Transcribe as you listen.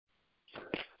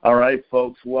All right,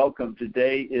 folks, welcome.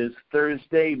 Today is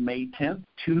Thursday, May 10th,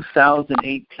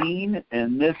 2018,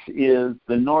 and this is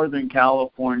the Northern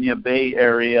California Bay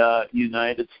Area,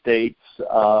 United States,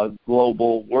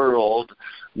 global world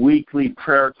weekly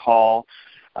prayer call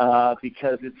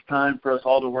because it's time for us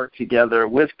all to work together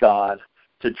with God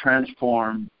to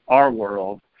transform our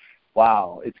world.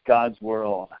 Wow, it's God's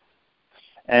world.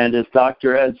 And as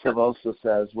Dr. Ed Silvoso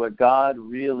says, what God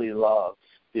really loves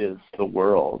is the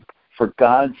world. For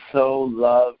God so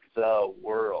loved the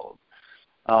world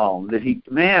that he,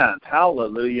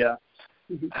 hallelujah.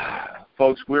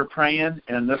 Folks, we're praying,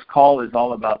 and this call is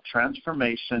all about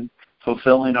transformation,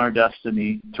 fulfilling our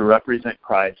destiny to represent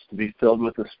Christ, to be filled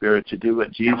with the Spirit, to do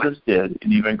what Jesus did,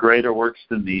 and even greater works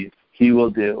than these he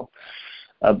will do,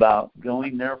 about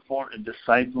going, therefore, and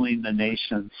discipling the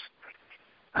nations.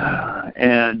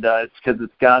 And it's because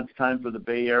it's God's time for the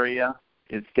Bay Area.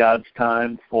 It's God's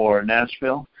time for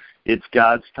Nashville. It's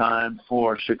God's time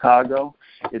for Chicago.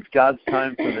 It's God's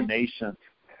time for the nations.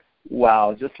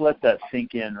 Wow, just let that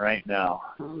sink in right now.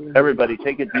 Everybody,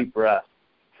 take a deep breath.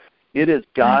 It is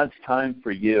God's time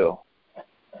for you.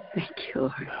 Thank you,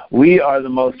 Lord. We are the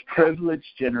most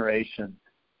privileged generation.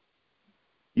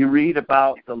 You read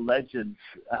about the legends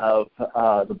of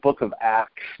the book of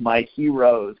Acts, my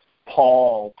heroes,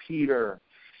 Paul, Peter,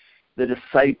 the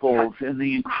disciples, and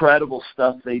the incredible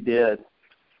stuff they did.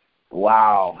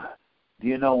 Wow. Do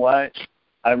you know what?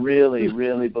 I really,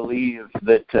 really believe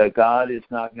that God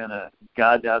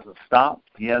hasn't stopped.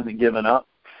 He hasn't given up.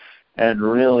 And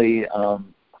really,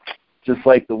 just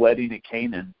like the wedding at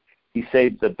Canaan, he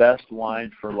saved the best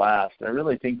wine for last. I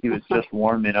really think he was just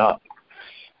warming up.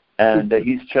 And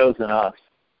he's chosen us.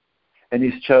 And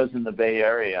he's chosen the Bay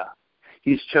Area.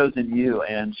 He's chosen you,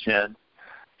 Ann Shin.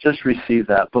 Just receive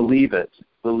that. Believe it.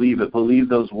 Believe it. Believe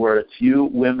those words. You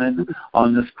women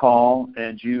on this call,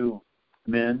 and you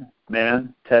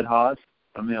man, Ted Haas.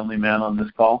 I'm the only man on this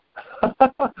call.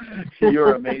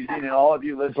 You're amazing. And all of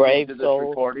you listening to this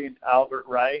recording, Albert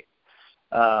Wright.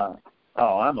 I'm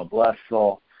a blessed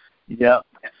soul. Yep.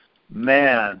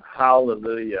 Man,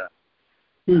 hallelujah.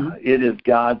 It is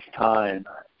God's time.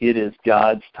 It is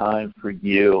God's time for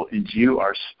you. And you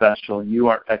are special. You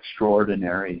are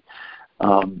extraordinary.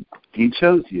 He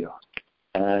chose you.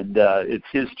 And it's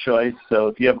his choice. So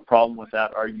if you have a problem with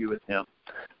that, argue with him.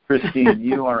 Christine,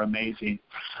 you are amazing.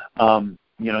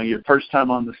 Your first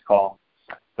time on this call,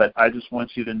 but I just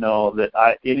want you to know that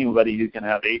anybody who can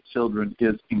have 8 children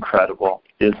is incredible,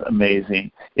 is amazing.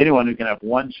 Anyone who can have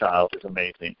 1 child is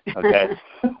amazing, okay?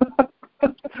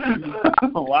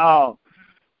 Wow.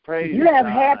 Praise you have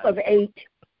God. half of 8.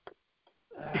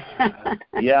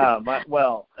 Yeah, and I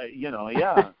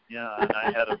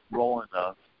had a role in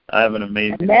those. I have an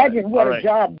amazing Imagine life. what All a right.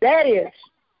 job that is.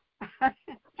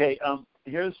 Okay, I'm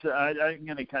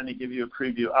going to kind of give you a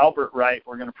preview. Albert Wright,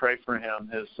 we're going to pray for him.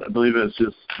 I believe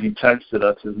he texted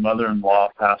us. His mother-in-law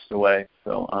passed away,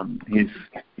 so he's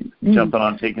jumping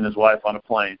on taking his wife on a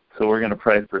plane. So we're going to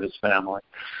pray for his family.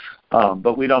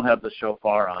 But we don't have the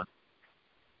shofar on.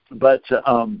 But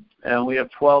and we have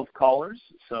 12 callers,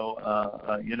 so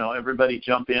everybody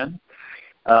jump in.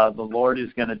 The Lord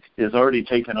is already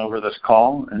taken over this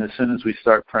call, and as soon as we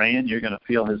start praying, you're going to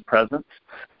feel His presence.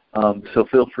 So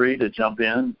feel free to jump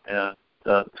in and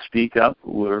speak up.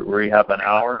 We have an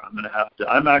hour.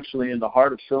 I'm actually in the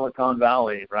heart of Silicon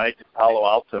Valley, right in Palo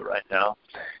Alto right now,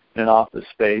 in an office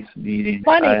space meeting.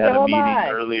 Funny, I had so a meeting am I.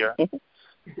 earlier.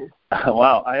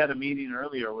 Wow, I had a meeting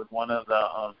earlier with one of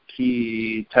the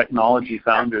key technology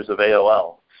founders of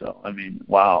AOL. So,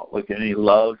 wow, he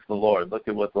loves the Lord. Look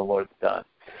at what the Lord's done.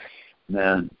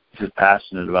 Man, he's just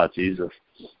passionate about Jesus.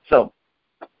 So,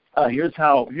 here's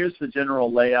the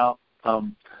general layout.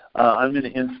 I'm going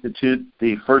to institute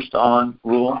the first on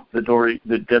rule,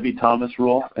 the Debbie Thomas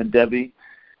rule. And Debbie,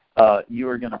 you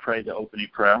are going to pray the opening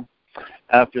prayer.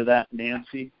 After that,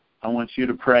 Nancy, I want you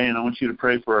to pray, and I want you to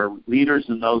pray for our leaders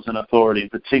and those in authority,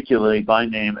 particularly by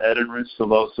name Ed and Ruth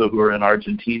Silvoso, who are in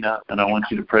Argentina, and I want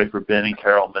you to pray for Ben and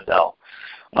Carol Medell.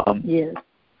 Yes.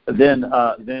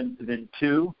 Then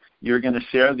 2, you're going to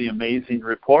share the amazing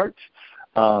report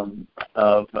of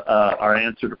our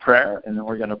answer to prayer, and then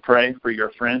we're going to pray for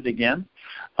your friend again.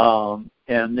 And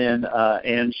then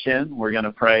Ann Shin, we're going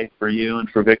to pray for you and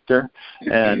for Victor.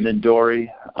 And then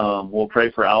Dory, we'll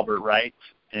pray for Albert Wright.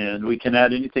 And we can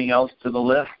add anything else to the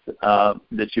list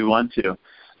that you want to.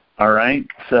 All right?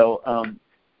 So,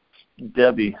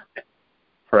 Debbie,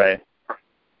 pray.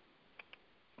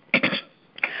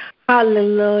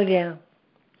 Hallelujah.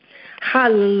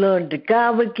 Hallelujah.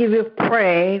 God will give you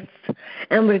praise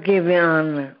and will give you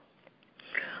honor.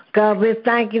 God, we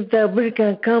thank you that we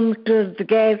can come to the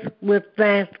gates with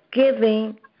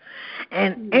thanksgiving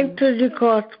and enter the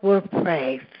courts with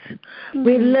praise.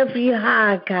 We lift you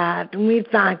high, God, and we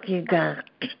thank you, God.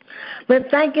 We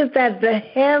thank you that the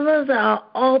heavens are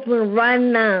open right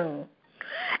now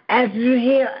as you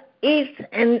hear each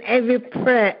and every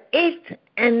prayer, each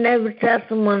and every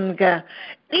testimony, God,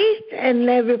 each and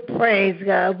every praise,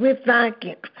 God. We thank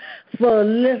you for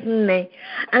listening.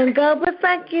 And God, we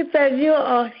thank you that you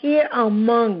are here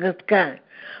among us, God,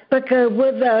 because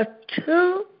with the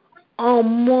two or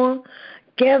more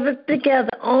gathered together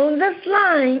on this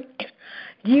line,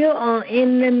 you are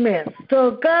in the midst.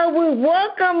 So, God, we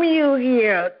welcome you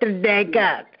here today,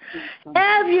 God.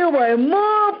 Have your way,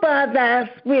 move by thy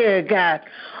spirit, God,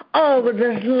 over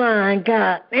this line,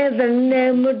 God, in the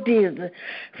name of Jesus.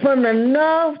 From the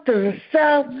north to the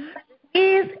south,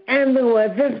 east and the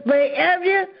west, this Bay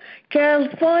Area,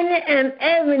 California, and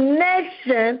every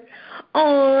nation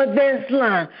on this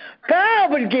line.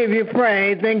 God will give you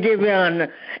praise and give you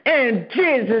honor. In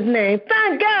Jesus' name,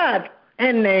 thank God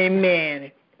and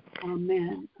amen.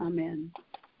 Amen. Amen.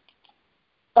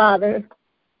 Father,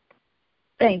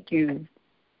 thank you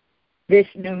this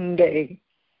noonday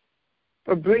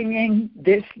for bringing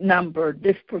this number,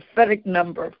 this prophetic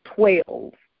number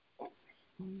 12,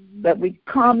 that we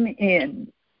come in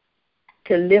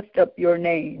to lift up your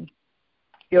name,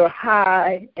 your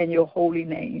high and your holy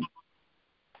name.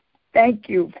 Thank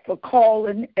you for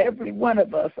calling every one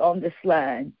of us on this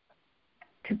line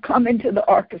to come into the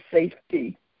ark of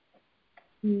safety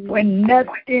when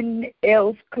nothing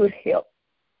else could help.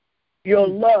 Your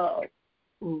love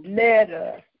led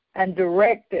us and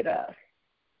directed us.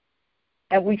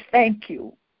 And we thank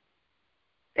you.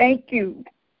 Thank you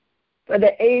for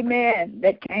the amen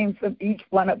that came from each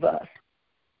one of us.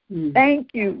 Thank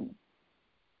you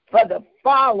for the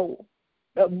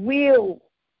will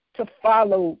to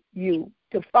follow you,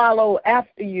 to follow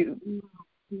after you,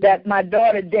 that my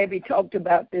daughter Debbie talked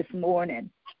about this morning.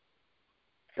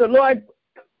 So, Lord,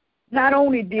 not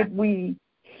only did we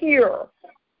hear,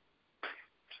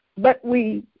 but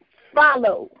we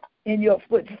follow in your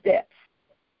footsteps.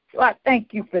 So I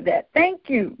thank you for that. Thank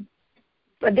you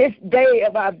for this day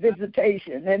of our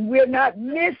visitation. And we're not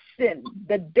missing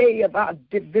the day of our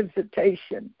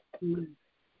visitation.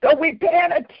 So we're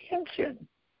paying attention.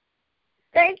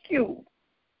 Thank you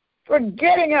for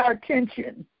getting our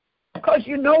attention, because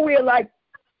you know we're like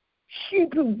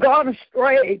sheep who've gone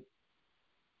astray.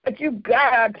 But you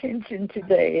got our attention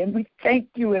today, and we thank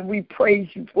you and we praise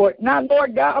you for it. Now,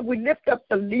 Lord God, we lift up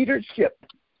the leadership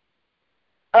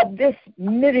of this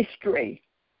ministry,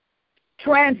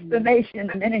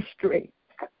 transformation ministry.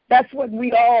 That's what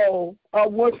we all are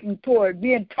working toward,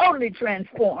 being totally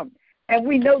transformed. And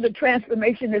we know the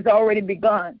transformation has already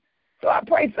begun. So I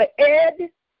pray for Ed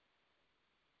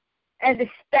and the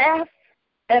staff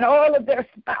and all of their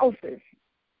spouses,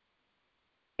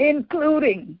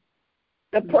 including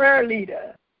the prayer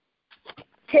leader,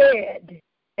 Ted,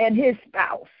 and his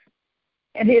spouse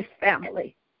and his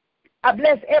family. I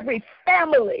bless every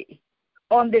family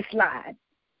on this line,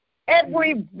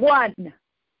 everyone.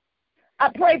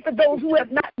 I pray for those who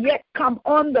have not yet come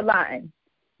on the line,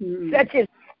 such as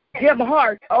Jim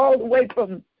Hart, all the way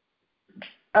from,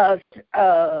 where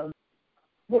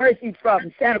is he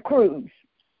from? Santa Cruz.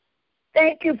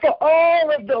 Thank you for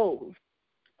all of those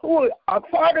who are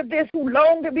part of this, who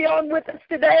long to be on with us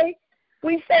today.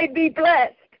 We say be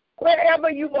blessed wherever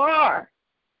you are.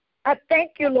 I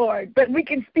thank you, Lord, that we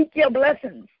can speak your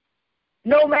blessings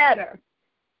no matter.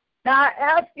 Now I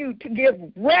ask you to give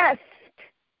rest,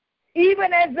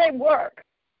 even as they work,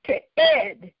 to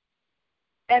Ed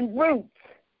and Ruth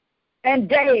and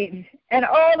Dave and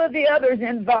all of the others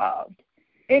involved,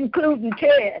 including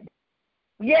Ted.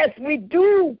 Yes, we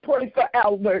do pray for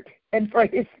Albert and for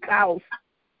his spouse,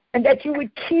 and that you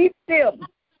would keep them.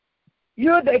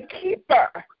 You're the keeper.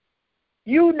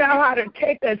 You know how to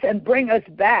take us and bring us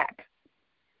back.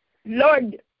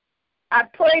 Lord, I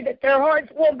pray that their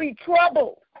hearts won't be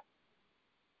troubled,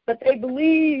 but they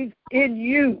believe in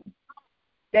you,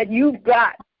 that you've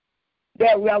got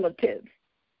their relatives.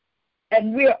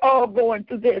 And we're all going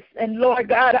through this. And Lord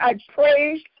God, I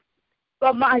pray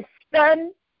for my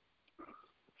son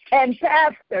and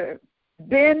Pastor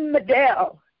Ben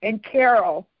Medell and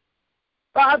Carol.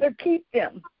 Father, keep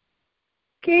them.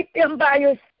 Keep them by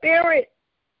your Spirit.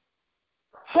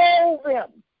 Hold them.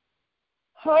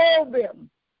 Hold them.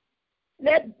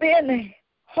 Let Ben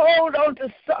hold on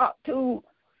to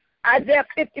Isaiah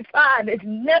 55 as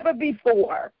never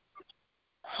before.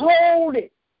 Hold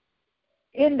it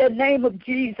in the name of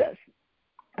Jesus.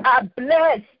 I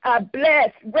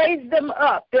bless. Raise them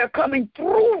up. They're coming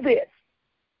through this.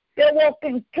 They're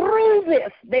walking through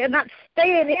this. They're not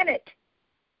staying in it.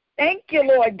 Thank you,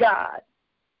 Lord God.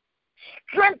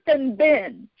 Strengthen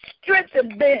Ben.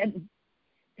 Strengthen Ben.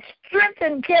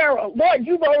 Strengthen Carol. Lord,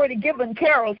 you've already given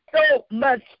Carol so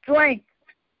much strength.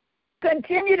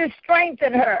 Continue to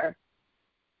strengthen her.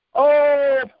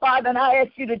 Oh, Father, and I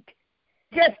ask you to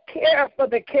just care for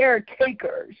the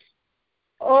caretakers.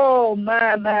 Oh,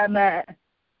 my.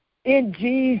 In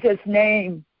Jesus'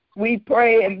 name, we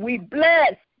pray and we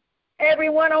bless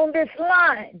everyone on this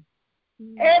line,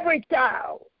 every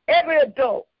child, every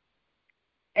adult.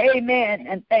 Amen,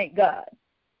 and thank God.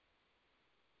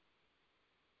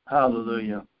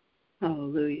 Hallelujah.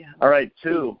 Hallelujah. All right,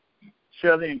 2.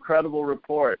 Share the incredible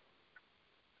report.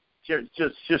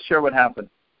 Just share what happened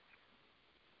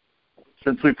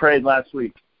since we prayed last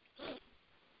week.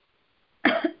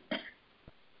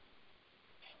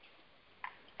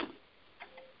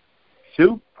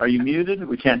 Sue, are you muted?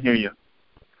 We can't hear you.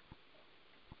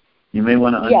 You may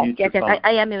want to unmute your phone. Yes,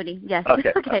 I am muting. Yes.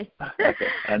 Okay. Okay.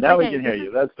 And now we can hear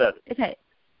you. That's better. Okay.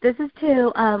 This is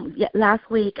to last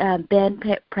week. Ben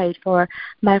prayed for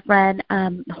my friend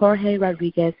Jorge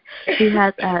Rodriguez. He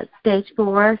has stage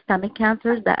 4 stomach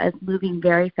cancer that is moving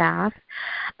very fast.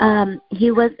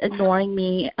 He was ignoring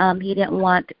me. He didn't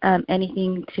want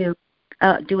anything to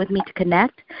do with me to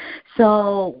connect.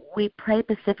 So we prayed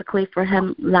specifically for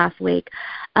him last week.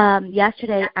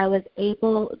 Yesterday I was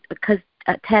able, because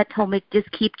Ted told me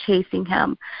just keep chasing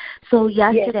him. So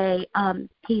yesterday,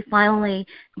 he finally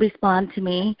responded to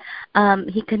me.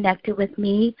 He connected with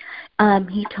me.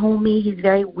 He told me he's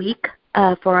very weak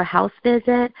for a house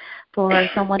visit, for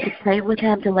someone to pray with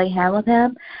him, to lay hands with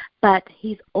him. But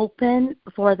he's open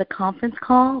for the conference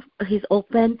call. He's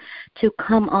open to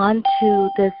come on to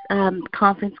this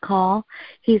conference call.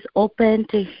 He's open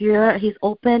to hear. He's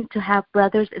open to have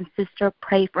brothers and sisters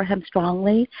pray for him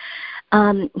strongly.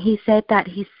 He said that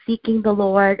he's seeking the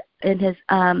Lord in his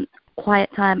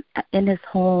quiet time in his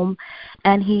home,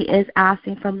 and he is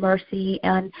asking for mercy,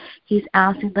 and he's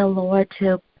asking the Lord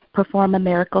to perform a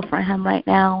miracle for him right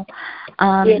now.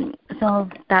 So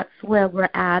that's where we're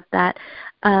at, that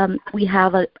we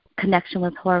have a connection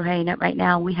with Jorge right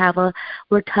now. We're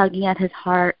tugging at his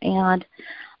heart, and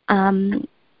I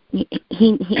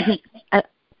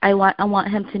want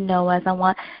him to know us. I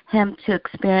want him to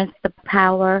experience the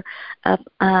power of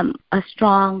a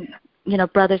strong,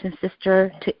 brothers and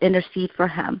sisters to intercede for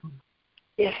him.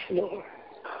 Yes, Lord.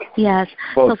 Yes.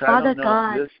 Folks, so Father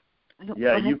God.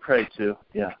 You pray too.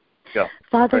 Yeah. Go.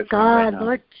 Father God,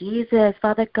 Lord Jesus,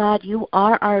 Father God, you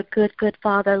are our good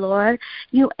Father, Lord.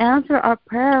 You answer our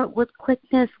prayer with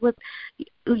quickness,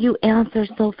 you answer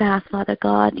so fast, Father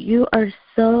God. You are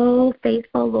so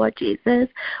faithful, Lord Jesus.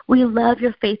 We love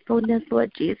your faithfulness,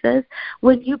 Lord Jesus.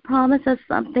 When you promise us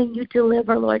something, you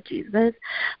deliver, Lord Jesus.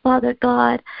 Father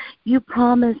God, you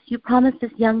promise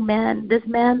this young man, this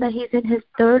man that he's in his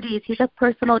 30s. He's a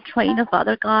personal trainer,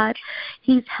 Father God.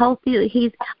 He's healthy.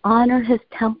 He's honored his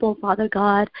temple, Father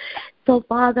God. So,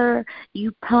 Father,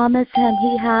 you promise him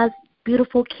he has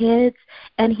beautiful kids,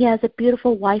 and he has a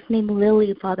beautiful wife named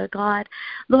Lily, Father God.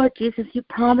 Lord Jesus, you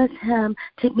promise him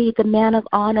to be the man of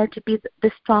honor, to be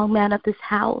the strong man of this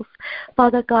house.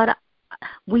 Father God,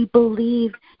 we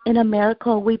believe in a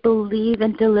miracle. We believe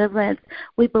in deliverance.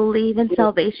 We believe in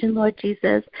salvation, Lord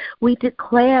Jesus. We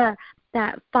declare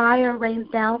that fire rains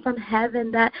down from heaven,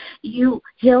 that you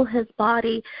heal his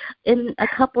body in a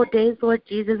couple of days, Lord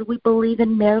Jesus. We believe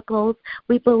in miracles.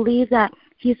 We believe that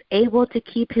he's able to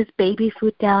keep his baby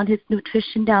food down, his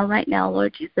nutrition down right now,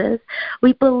 Lord Jesus.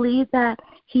 We believe that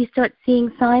he starts seeing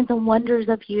signs and wonders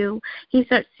of you. He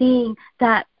starts seeing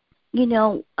that,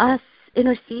 us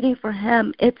interceding for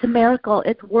him. It's a miracle.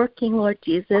 It's working, Lord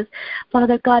Jesus.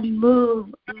 Father God,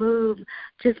 move.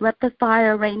 Just let the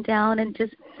fire rain down, and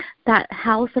just that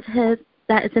house of his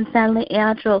that is in San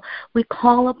Leandro. We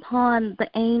call upon the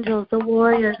angels, the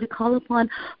warriors. We call upon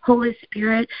Holy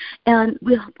Spirit, and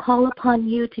we call upon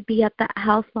you to be at that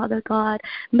house, Father God.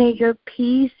 May your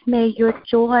peace, may your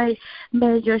joy,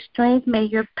 may your strength, may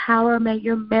your power, may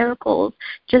your miracles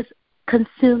just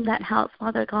consume that house,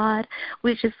 Father God.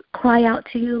 We just cry out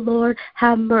to you, Lord.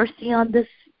 Have mercy on this.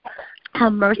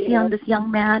 Have mercy on this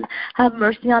young man. Have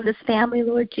mercy on this family,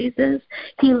 Lord Jesus.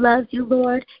 He loves you,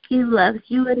 Lord. He loves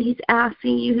you, and he's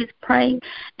asking you. He's praying,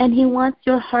 and he wants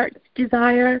your heart's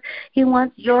desire. He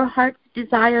wants your heart's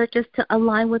desire just to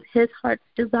align with his heart's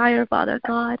desire, Father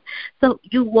God. So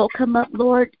you woke him up,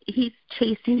 Lord. He's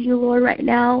chasing you, Lord, right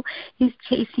now. He's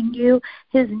chasing you.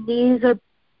 His knees are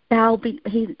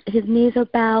his knees are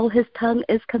bowed, his tongue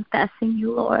is confessing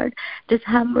you, Lord. Just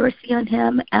have mercy on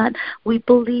him, and we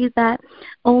believe that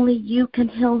only you can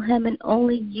heal him and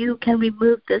only you can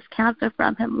remove this cancer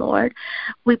from him, Lord.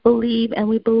 We believe, and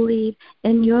we believe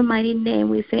in your mighty name.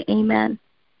 We say amen.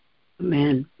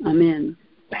 Amen. Amen.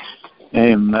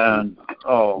 Amen.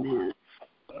 Oh, Amen.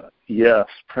 Yes,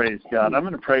 praise God. I'm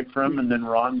going to pray for him, and then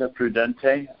Rhonda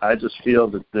Prudente. I just feel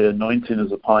that the anointing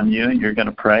is upon you, and you're going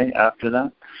to pray after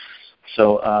that.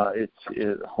 So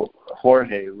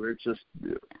Jorge,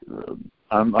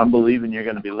 I'm believing you're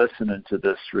going to be listening to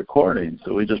this recording.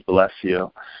 So we just bless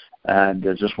you, and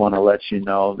I just want to let you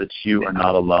know that you are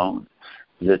not alone.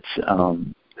 That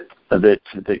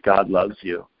God loves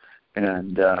you,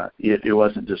 and it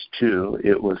wasn't just two.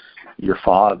 It was your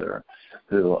Father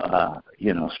who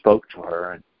spoke to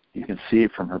her, and you can see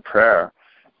from her prayer,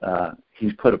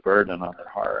 he's put a burden on her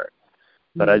heart.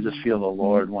 But I just feel the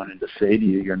Lord wanting to say to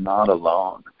you, you're not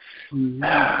alone.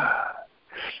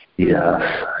 Yes,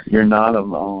 you're not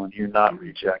alone. You're not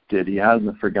rejected. He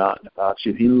hasn't forgotten about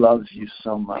you. He loves you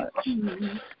so much.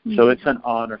 So it's an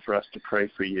honor for us to pray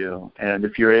for you. And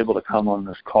if you're able to come on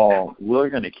this call, we're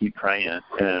going to keep praying,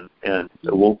 and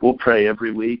we'll pray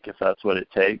every week if that's what it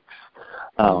takes,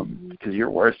 because you're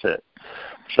worth it.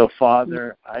 So,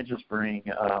 Father, I just bring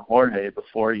Jorge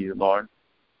before you, Lord,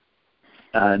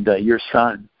 and your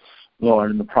son,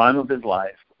 Lord, in the prime of his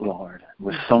life, Lord,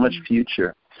 with so much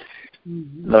future.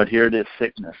 Lord, here it is,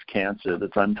 sickness, cancer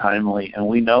that's untimely, and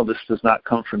we know this does not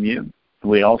come from you.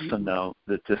 We also know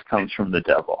that this comes from the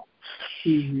devil.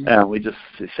 And we just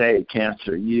say,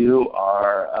 cancer, you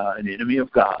are an enemy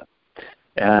of God,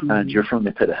 and you're from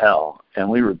the pit of hell, and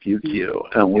we rebuke you,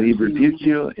 and we rebuke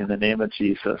you in the name of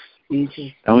Jesus.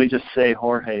 And we just say,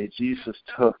 Jorge, Jesus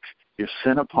took your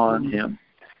sin upon him.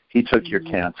 He took your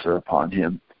cancer upon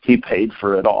him. He paid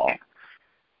for it all.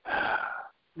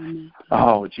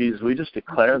 Oh, Jesus, we just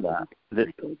declare that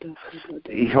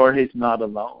Jorge's not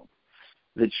alone,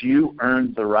 that you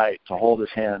earned the right to hold his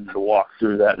hand and to walk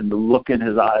through that and to look in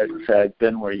his eyes and say, I've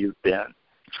been where you've been.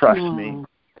 Trust me.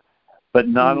 But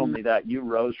not only that, you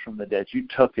rose from the dead. You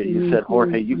took it. You said,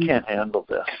 Jorge, you can't handle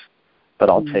this, but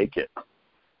I'll take it.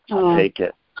 I'll take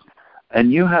it. And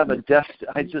you have a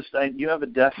you have a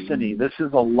destiny. This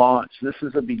is a launch. This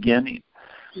is a beginning.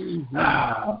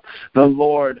 The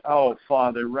Lord, oh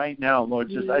Father, right now,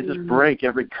 Lord, I just break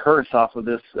every curse off of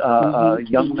this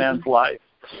young man's life.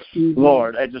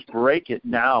 Lord, I just break it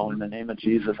now in the name of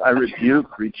Jesus. I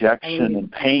rebuke rejection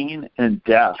and pain and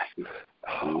death.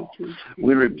 Oh,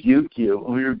 we rebuke you.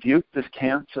 We rebuke this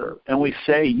cancer, and we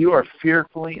say you are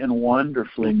fearfully and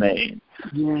wonderfully made.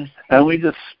 Yes. And we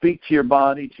just speak to your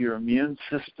body, to your immune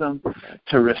system,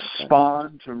 to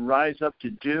respond, to rise up,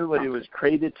 to do what it was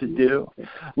created to do.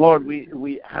 Lord,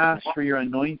 we ask for your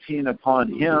anointing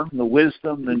upon him, the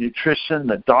wisdom, the nutrition,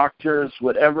 the doctors,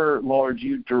 whatever, Lord,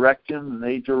 you direct him and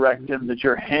they direct him, that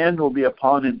your hand will be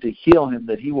upon him to heal him,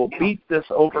 that he will beat this,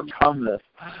 overcome this,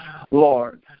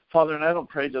 Lord. Father, and I don't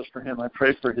pray just for him. I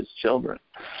pray for his children.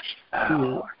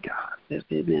 Oh, God.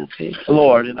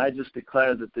 Lord, and I just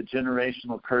declare that the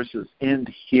generational curses end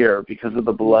here because of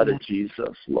the blood of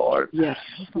Jesus, Lord. Yes.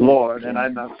 Lord, and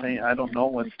I'm not saying, I don't know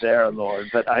what's there, Lord,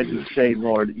 but I just say,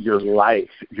 Lord, your life.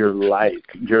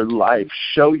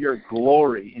 Show your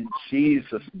glory in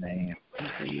Jesus' name.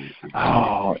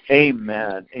 Oh,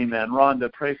 amen. Amen. Rhonda,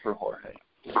 pray for Jorge.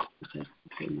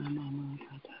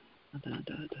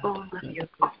 Oh, thank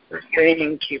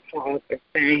you, Father.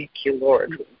 Thank you, Lord.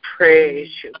 We praise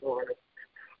you, Lord.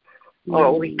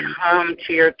 Oh, we come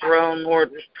to your throne,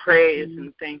 Lord, with praise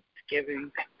and thanksgiving.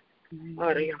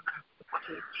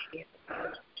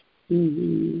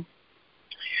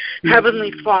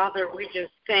 Heavenly Father, we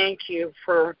just thank you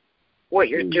for what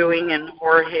you're doing in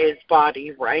Jorge's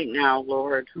body right now,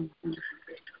 Lord.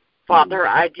 Father,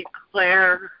 I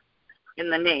declare in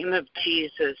the name of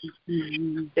Jesus,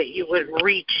 that you would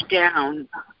reach down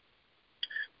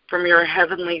from your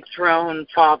heavenly throne,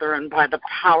 Father, and by the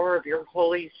power of your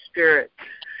Holy Spirit,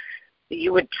 that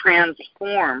you would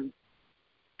transform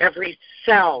every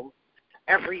cell,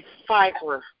 every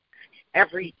fiber,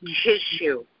 every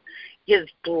tissue, his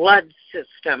blood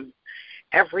system,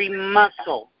 every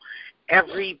muscle,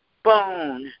 every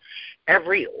bone,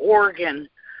 every organ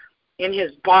in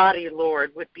his body,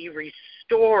 Lord, would be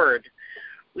restored.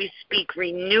 We speak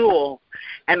renewal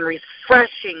and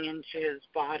refreshing into his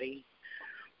body.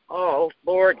 Oh,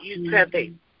 Lord, you said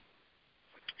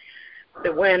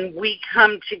that when we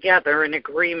come together in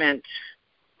agreement,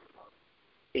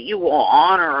 that you will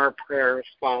honor our prayers,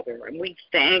 Father. And we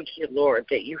thank you, Lord,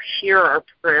 that you hear our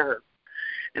prayer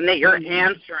and that you're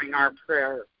answering our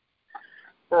prayer.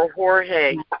 for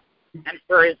Jorge and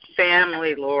for his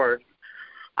family, Lord.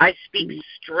 I speak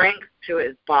strength to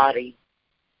his body.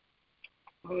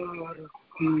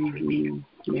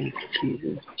 Yes,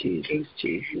 Jesus, Jesus,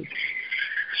 Jesus.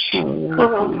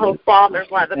 Oh, Father,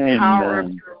 by the power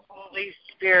of your Holy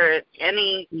Spirit,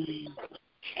 any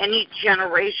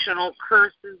generational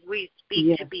curses we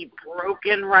speak to be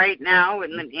broken right now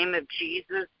in the name of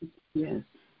Jesus. Yes.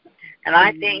 And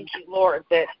I thank you, Lord,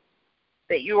 that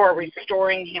you are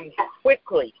restoring him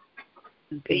quickly,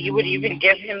 that you would even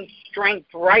give him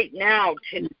strength right now,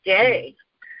 today,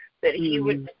 that he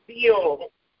would feel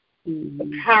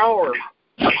the power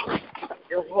of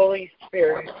your Holy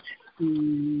Spirit.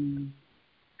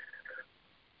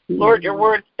 Lord, your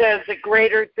word says the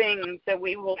greater things that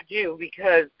we will do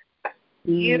because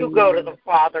you go to the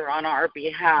Father on our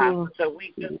behalf. So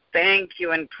we just thank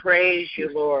you and praise you,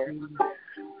 Lord.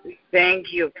 We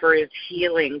thank you for his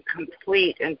healing,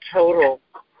 complete and total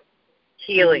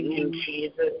healing in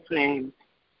Jesus' name.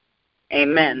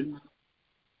 Amen.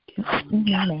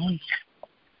 Amen.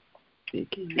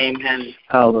 Amen.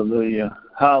 Hallelujah.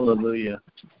 Hallelujah.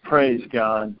 Praise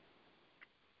God.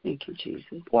 Thank you,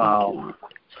 Jesus. Wow.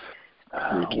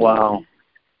 Wow.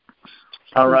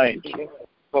 All right.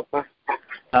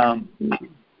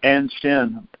 Ann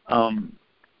Shin, we're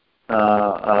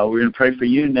going to pray for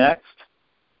you next.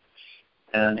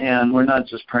 And we're not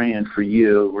just praying for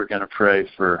you. We're going to pray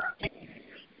for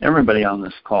everybody on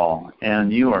this call.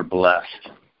 And you are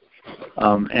blessed.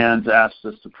 Ann's asked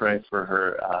us to pray for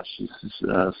her.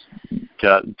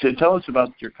 Tell us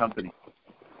about your company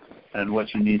and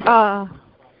what you need.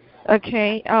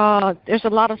 Okay. There's a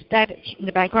lot of static in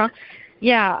the background.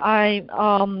 Yeah,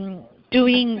 I'm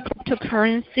doing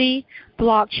cryptocurrency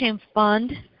blockchain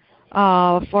fund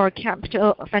for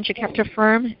a venture capital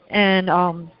firm, and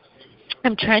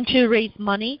I'm trying to raise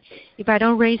money. If I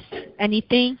don't raise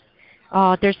anything,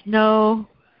 there's no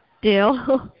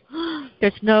deal.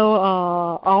 There's no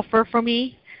offer for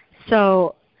me.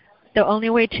 So the only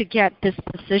way to get this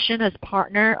position as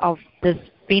partner of this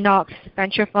Phoenix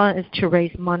Venture Fund is to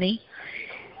raise money.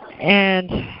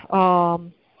 And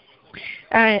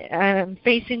I'm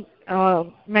facing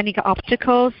many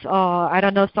obstacles. I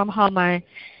don't know, somehow my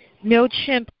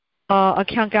MailChimp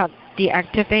account got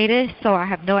deactivated, so I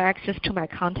have no access to my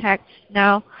contacts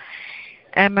now.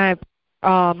 And my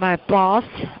boss,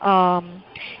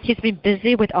 he's been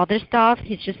busy with other stuff.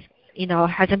 He's just,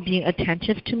 hasn't been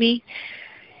attentive to me.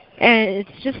 And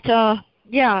it's just,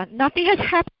 nothing has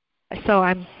happened. So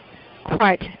I'm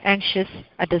quite anxious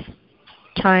at this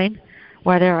time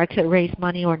whether I could raise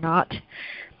money or not.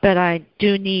 But I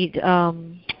do need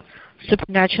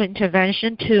supernatural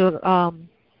intervention to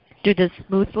do this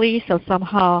smoothly, so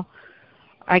somehow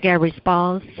I get a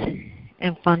response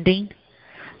and funding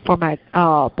for my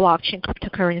blockchain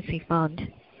cryptocurrency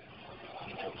fund.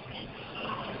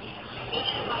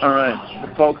 All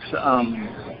right, folks,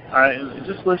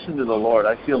 just listen to the Lord.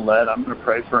 I feel led. I'm going to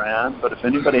pray for Ann, but if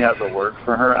anybody has a word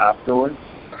for her afterwards,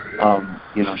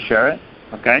 share it,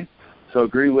 okay? So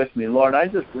agree with me. Lord, I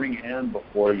just bring Ann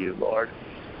before you, Lord,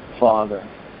 Father.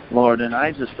 Lord, and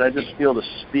I just feel to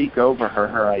speak over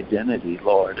her identity,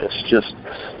 Lord. It's just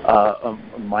a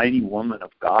mighty woman of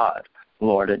God,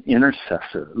 Lord, an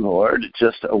intercessor, Lord,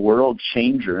 just a world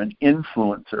changer, an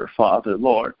influencer, Father,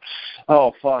 Lord.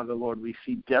 Oh, Father, Lord, we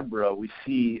see Deborah, we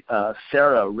see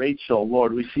Sarah, Rachel,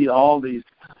 Lord, we see all these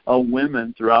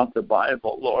women throughout the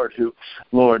Bible, Lord,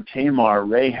 Lord, Tamar,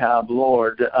 Rahab,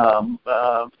 Lord,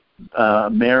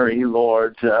 Mary,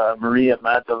 Lord, Maria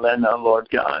Magdalena, Lord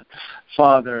God,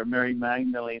 Father, Mary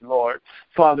Magdalene, Lord.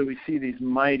 Father, we see these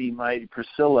mighty, mighty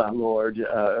Priscilla, Lord,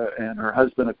 and her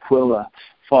husband Aquila,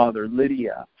 Father,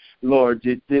 Lydia, Lord,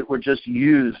 that were just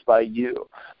used by you,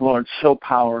 Lord, so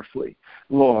powerfully.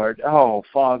 Lord, oh,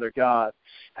 Father God,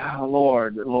 oh,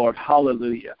 Lord,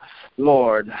 hallelujah.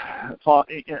 Lord,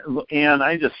 and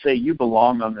I just say you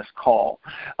belong on this call.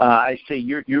 I say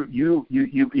you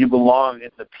belong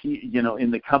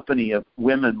in the company of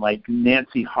women like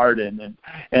Nancy Hardin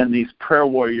and these prayer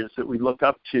warriors that we look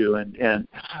up to, and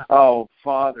oh,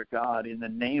 Father God, in the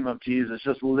name of Jesus,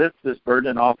 just lift this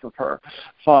burden off of her,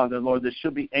 Father, Lord, that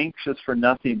she'll be anxious for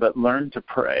nothing but learn to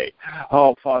pray.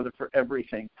 Oh, Father, for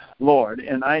everything, Lord,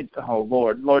 and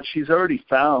Lord, she's already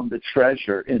found found the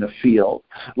treasure in a field.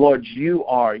 Lord,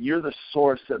 you're the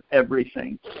source of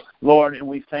everything. Lord, and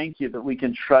we thank you that we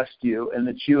can trust you and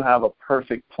that you have a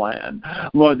perfect plan.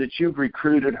 Lord, that you've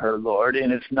recruited her, Lord,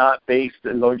 and it's not based,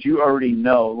 Lord, you already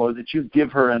know, Lord, that you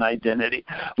give her an identity.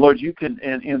 Lord, you can,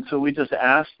 and so we just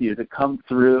ask you to come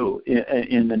through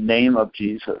in the name of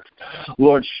Jesus.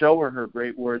 Lord, show her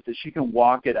great word that she can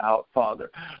walk it out, Father.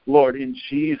 Lord, in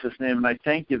Jesus' name, and I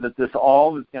thank you that this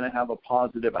all is going to have a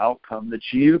positive outcome, that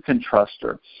you can trust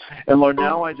her. And Lord,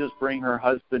 now I just bring her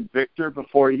husband, Victor,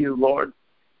 before you, Lord.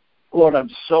 Lord, I'm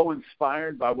so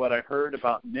inspired by what I heard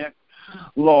about Nick,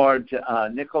 Lord,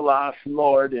 Nicholas,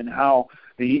 Lord, and how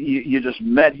you just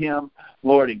met him,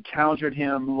 Lord, encountered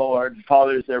him, Lord.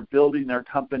 Father, as they're building their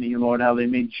company, Lord, how they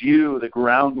made you the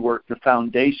groundwork, the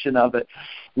foundation of it,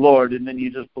 Lord, and then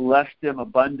you just blessed him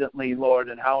abundantly, Lord,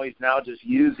 and how he's now just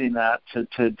using that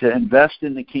to invest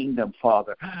in the kingdom,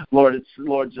 Father. Lord, it's,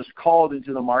 Lord, just called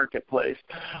into the marketplace,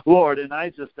 Lord, and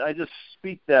I just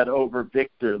speak that over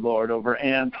Victor, Lord, over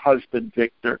Ann's husband,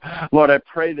 Victor. Lord, I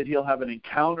pray that he'll have an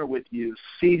encounter with you,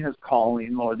 see his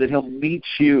calling, Lord, that he'll meet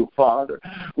you, Father,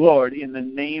 Lord, in the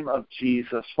name of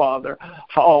Jesus, Father.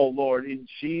 Oh, Lord, in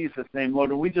Jesus' name,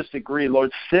 Lord, and we just agree,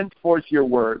 Lord, send forth your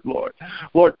word, Lord.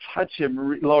 Lord, touch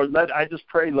him, Lord, I just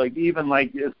pray, like, even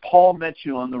like as Paul met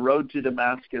you on the road to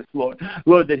Damascus, Lord,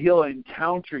 that he'll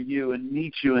encounter you and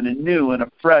meet you in a new and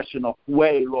a fresh and a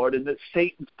way, Lord, and that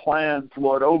Satan's plans,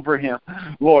 Lord, over him,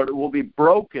 Lord, will be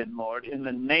broken, Lord, in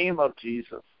the name of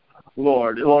Jesus,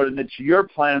 Lord, and that your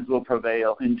plans will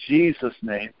prevail. In Jesus'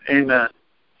 name, amen.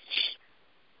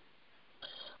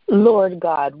 Lord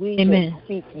God, we Amen. just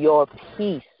speak your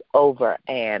peace over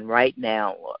Anne right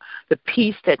now, the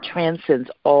peace that transcends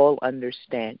all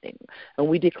understanding. And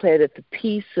we declare that the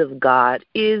peace of God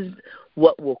is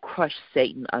what will crush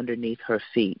Satan underneath her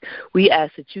feet. We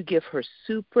ask that you give her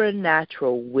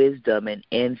supernatural wisdom and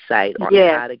insight on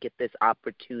how to get this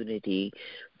opportunity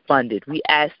funded. We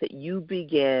ask that you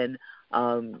begin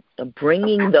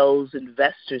bringing those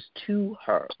investors to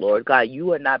her. Lord God,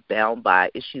 you are not bound by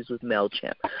issues with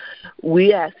MailChimp.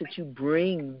 We ask that you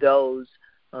bring those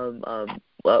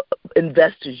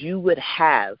investors you would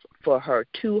have for her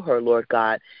to her, Lord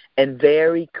God, in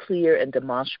very clear and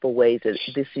demonstrable ways that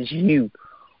this is you,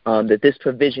 that this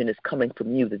provision is coming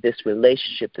from you, that this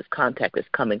relationship, this contact is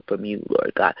coming from you,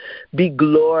 Lord God. Be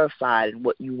glorified in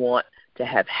what you want to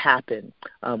have happen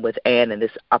with Anne and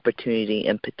this opportunity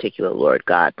in particular, Lord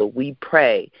God. But we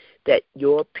pray that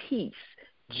your peace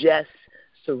just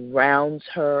surrounds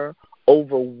her,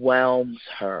 overwhelms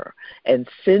her, and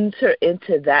sends her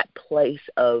into that place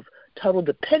of total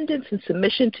dependence and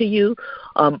submission to you,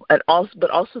 but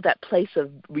also that place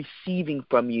of receiving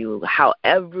from you,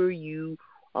 however you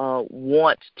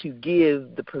want to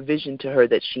give the provision to her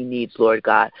that she needs, Lord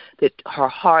God, that her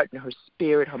heart and her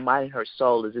spirit, her mind and her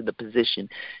soul is in the position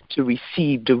to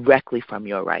receive directly from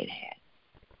your right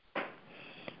hand.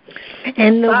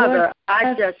 And Father,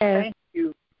 I just thank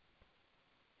you.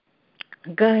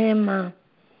 Go ahead, Mom.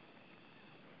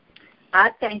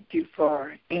 I thank you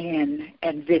for Ann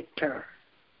and Victor.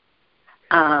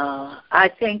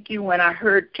 I thank you when I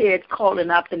heard Ted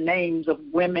calling out the names of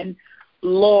women.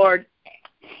 Lord,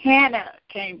 Hannah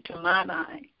came to my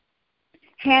mind.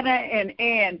 Hannah and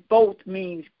Ann both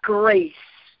means grace.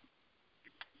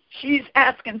 She's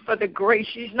asking for the grace.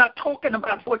 She's not talking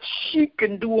about what she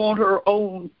can do on her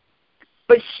own,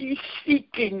 but she's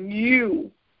seeking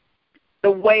you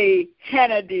the way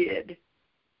Hannah did.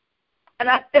 And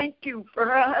I thank you for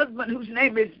her husband, whose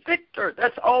name is Victor,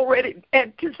 that's already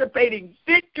anticipating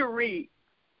victory.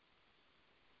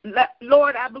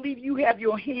 Lord, I believe you have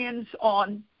your hands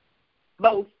on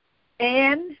both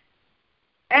Ann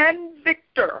and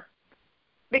Victor,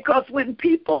 because when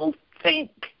people think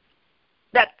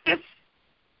that this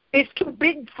is too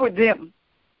big for them,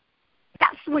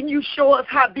 that's when you show us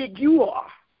how big you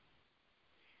are.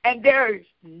 And there's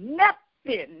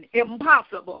nothing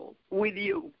impossible with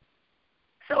you.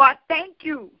 So I thank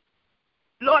you.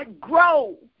 Lord,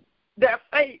 grow their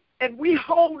faith, and we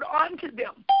hold on to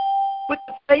them with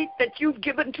the faith that you've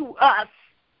given to us.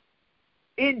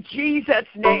 In Jesus'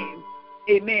 name,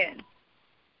 amen.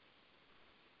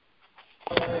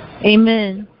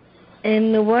 Amen.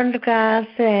 And the Word of God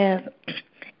says,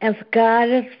 if God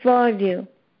is for you,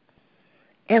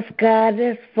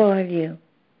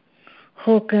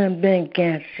 who can be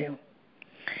against you?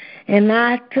 And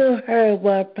I too heard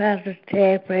what Pastor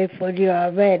Ted prayed for you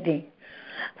already.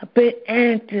 Be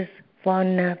anxious for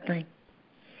nothing,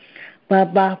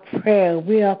 but by prayer,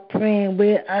 we are praying,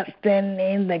 we are standing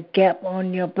in the gap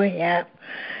on your behalf,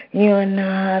 you and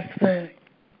your husband.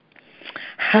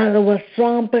 Hallelujah,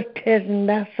 strong petition,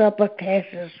 that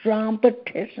supplication, strong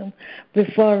petition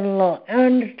before the Lord,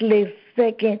 earnestly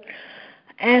seeking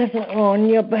answer on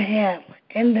your behalf,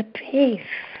 and the peace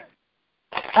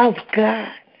of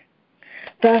God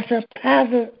that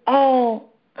surpasses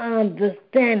all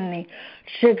understanding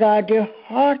should guard your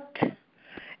heart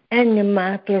and your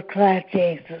mind through Christ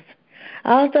Jesus.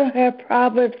 I also heard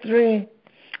Proverbs 3,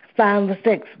 5, and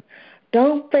 6.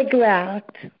 Don't figure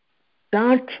out.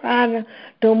 Don't try to,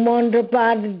 don't wonder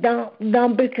about it.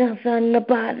 Don't be concerned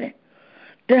about it.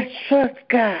 Just trust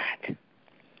God.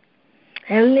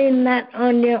 And lean not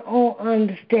on your own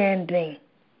understanding,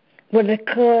 what it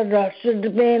could or should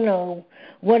have been or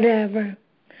whatever.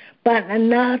 But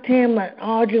acknowledge Him in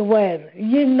all your ways.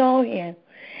 You know Him.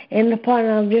 In the part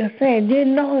of your saying, you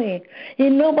know Him. You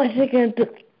know what He can do.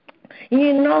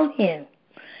 You know Him.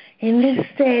 And it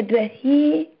said that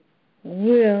He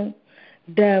will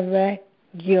direct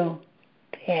your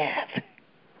path.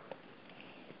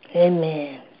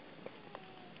 Amen.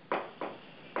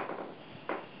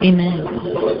 Amen.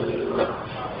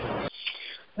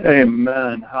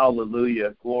 Amen.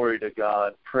 Hallelujah. Glory to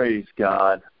God. Praise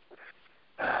God.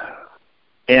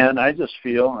 And I just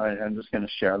feel, I'm just going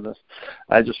to share this,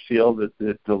 I just feel that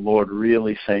the Lord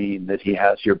really saying that He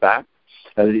has your back,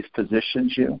 that He's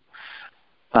positioned you.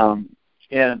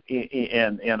 And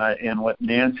what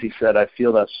Nancy said, I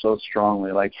feel that so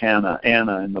strongly, like Anna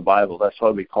in the Bible. That's why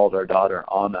we called our daughter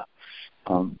Anna,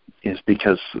 is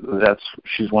because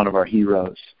she's one of our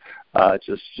heroes.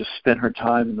 Just spend her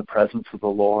time in the presence of the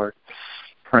Lord,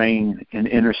 praying and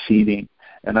interceding.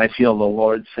 And I feel the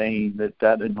Lord saying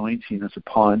that anointing is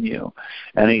upon you.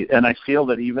 And I feel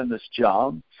that even this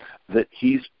job, that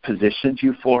He's positioned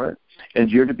you for it, and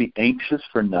you're to be anxious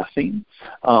for nothing.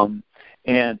 And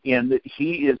that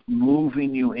He is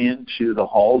moving you into the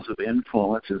halls of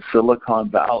influence in Silicon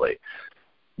Valley.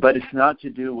 But it's not to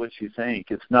do what you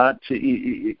think. It's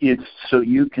so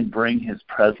you can bring His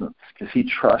presence, because He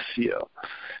trusts you.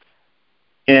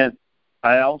 And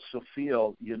I also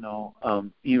feel,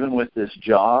 even with this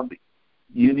job,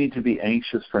 you need to be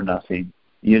anxious for nothing.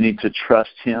 You need to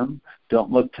trust Him.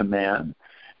 Don't look to man.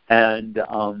 And,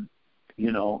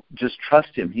 just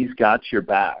trust Him. He's got your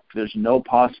back. There's no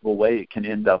possible way it can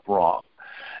end up wrong.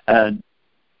 And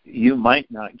you might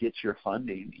not get your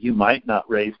funding. You might not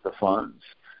raise the funds.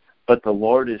 But the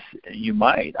Lord you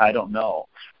might, I don't know.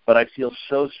 But I feel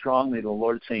so strongly the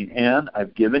Lord saying, Ann,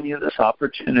 I've given you this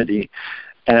opportunity,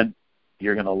 and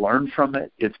you're going to learn from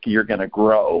it. You're going to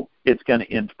grow. It's going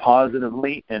to end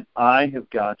positively, and I have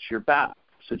got your back.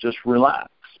 So just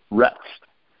relax, rest.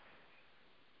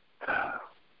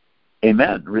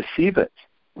 Amen. Receive it.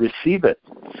 Receive it.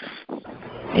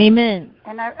 Amen.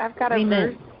 And I've got a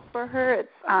verse for her.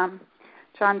 It's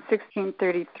John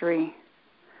 16:33.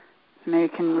 So maybe you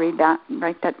can read that,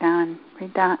 write that down,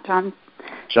 read that. John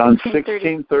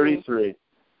 16:33.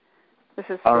 This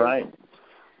is all right.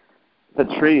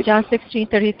 Patrice. John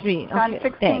 16:33. John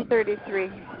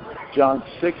 16:33. John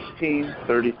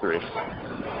 16:33.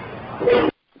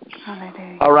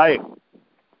 Hallelujah. All right,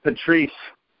 Patrice.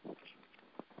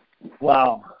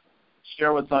 Wow.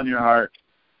 Share what's on your heart,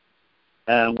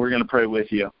 and we're going to pray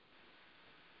with you.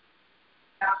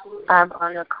 I'm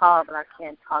on a call, but I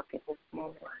can't talk at this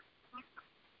moment.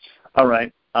 All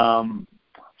right.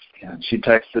 She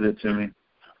texted it to me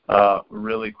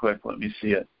really quick. Let me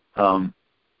see it. Oh,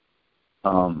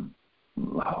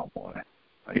 boy.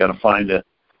 I got to find it.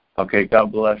 Okay,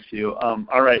 God bless you.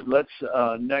 All right, let's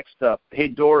next up. Hey,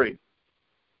 Dory,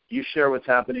 you share what's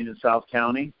happening in South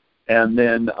County, and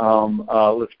then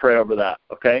let's pray over that,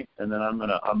 okay? And then I'm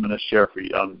gonna share for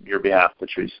you on your behalf,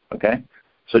 Patrice, okay?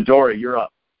 So, Dory, you're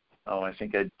up. Oh, I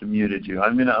think I muted you.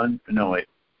 I'm gonna no, wait.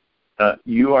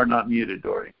 You are not muted,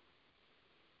 Dory.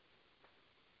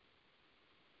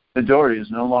 The Dory is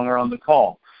no longer on the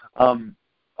call.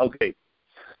 Okay,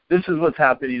 this is what's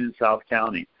happening in South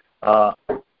County.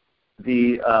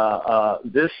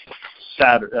 This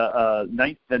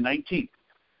Saturday, the 19th,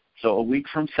 so a week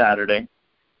from Saturday,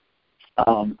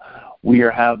 we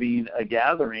are having a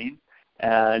gathering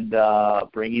and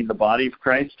bringing the body of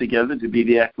Christ together to be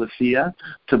the ecclesia,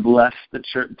 to bless the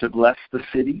church, to bless the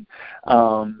city.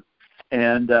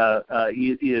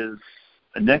 It is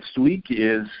next week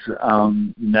is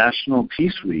National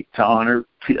Peace Week to honor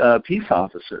peace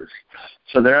officers.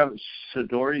 So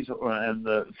Dory's and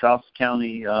the South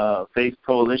County Faith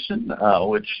Coalition,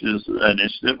 which is an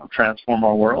initiative of Transform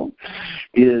Our World,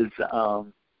 is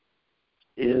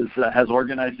has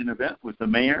organized an event with the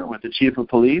mayor, with the chief of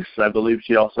police. I believe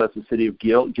she also has the city of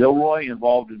Gilroy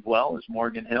involved as well as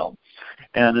Morgan Hill.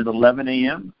 And at 11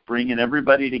 a.m., bringing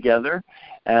everybody together,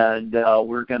 and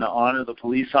we're going to honor the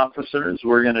police officers.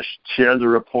 We're going to share the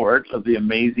report of the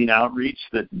amazing outreach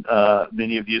that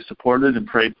many of you supported and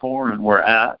prayed for and were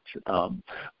at,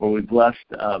 where we blessed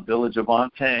Village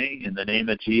Avante in the name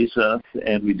of Jesus,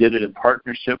 and we did it in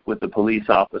partnership with the police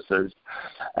officers.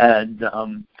 And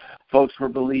folks, we're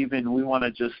believing we want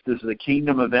to this is a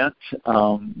kingdom event.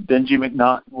 Benji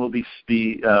McNaughton will be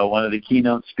one of the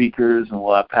keynote speakers, and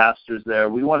we'll have pastors there.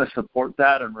 We want to support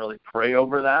that and really pray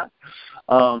over that,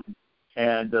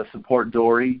 and support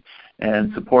Dory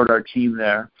and support our team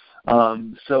there.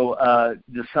 So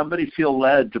does somebody feel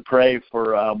led to pray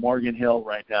for Morgan Hill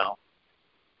right now?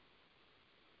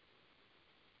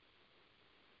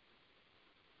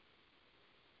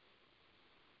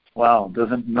 Wow,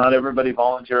 not everybody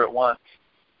volunteer at once?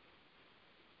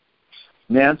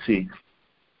 Nancy.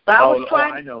 I was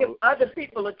trying to give other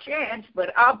people a chance,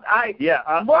 but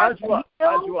Ajwa.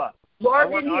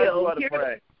 Morgan Hill. To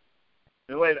pray.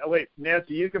 Wait,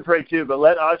 Nancy, you can pray too, but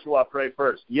let Ajwa pray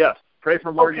first. Yes, pray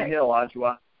for Morgan Hill,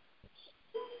 Ajwa.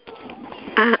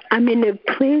 I'm in a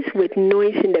place with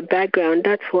noise in the background.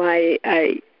 That's why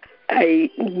I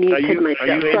muted myself. Are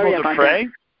you Sorry able to pray?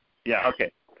 Yeah,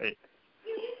 okay.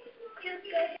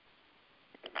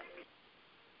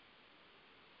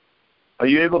 Are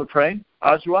you able to pray,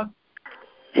 Ajwa?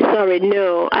 Sorry,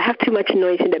 no. I have too much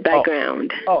noise in the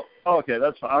background. Oh, okay,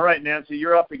 that's fine. All right, Nancy,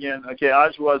 you're up again. Okay,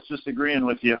 Ajwa is just agreeing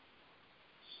with you.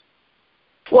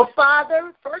 Well,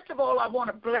 Father, first of all, I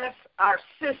want to bless our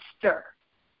sister.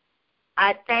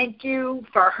 I thank you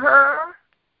for her.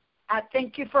 I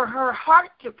thank you for her heart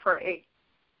to pray.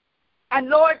 And,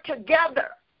 Lord, together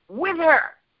with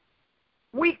her,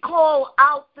 we call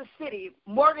out the city,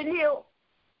 Morgan Hill.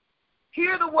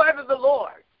 Hear the word of the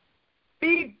Lord.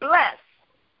 Be blessed.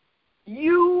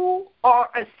 You are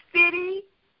a city.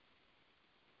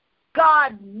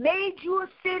 God made you a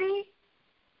city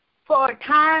for a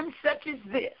time such as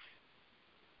this.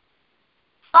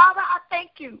 Father, I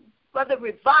thank you for the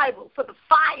revival, for the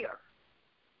fire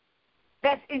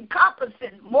that's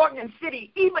encompassing Morgan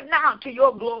City, even now to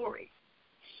your glory.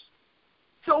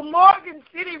 So Morgan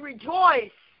City,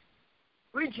 rejoice.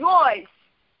 Rejoice.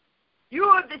 You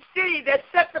are the city that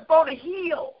sets upon a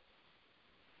hill.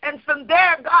 And from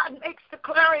there, God makes the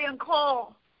clarion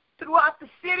call throughout the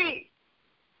city.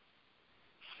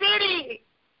 City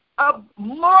of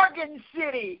Morgan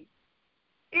City.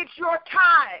 It's your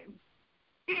time.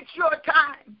 It's your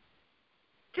time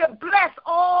to bless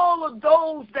all of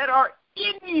those that are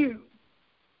in you.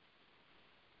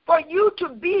 For you to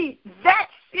be that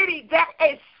city that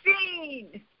is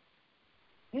seen,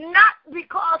 not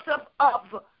because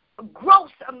of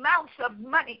gross amounts of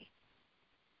money,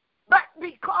 but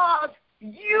because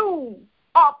you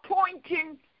are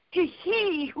pointing to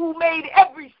He who made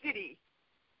every city,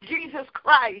 Jesus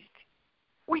Christ.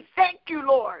 We thank you,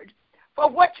 Lord, for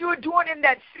what you're doing in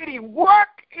that city.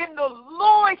 Work in the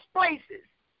lowest places,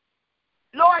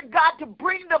 Lord God, to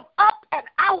bring them up and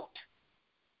out,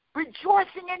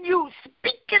 rejoicing in you,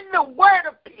 speaking the word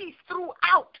of peace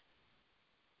throughout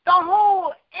the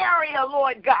whole area,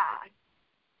 Lord God.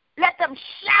 Let them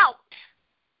shout,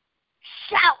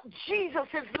 Jesus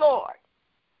is Lord,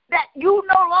 that you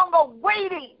no longer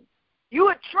waiting. You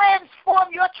would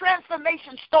transform, your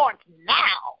transformation starts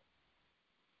now.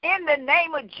 In the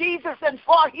name of Jesus and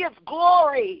for His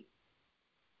glory,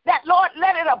 that, Lord,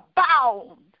 let it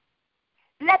abound.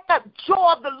 Let the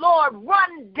joy of the Lord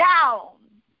run down,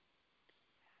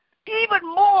 even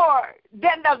more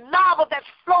than the lava that's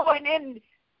flowing in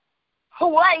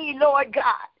Hawaii, Lord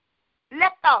God.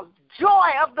 Let the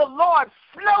joy of the Lord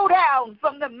flow down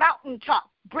from the mountaintop,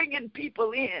 bringing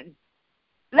people in.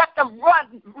 Let them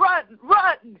run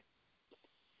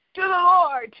to the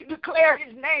Lord to declare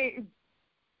His name,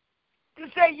 to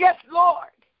say, yes,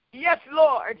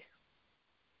 Lord,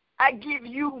 I give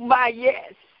you my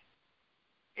yes.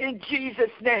 In Jesus'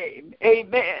 name,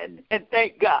 amen, and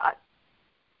thank God.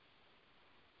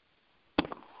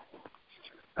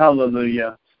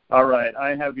 Hallelujah. All right,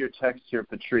 I have your text here,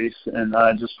 Patrice, and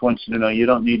I just want you to know you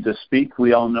don't need to speak.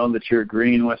 We all know that you're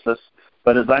agreeing with us.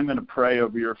 But as I'm going to pray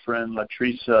over your friend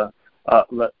Latarsha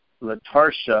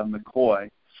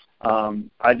McCoy,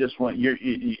 I just want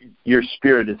your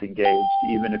spirit is engaged,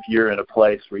 even if you're in a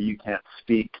place where you can't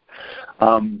speak.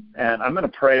 And I'm going to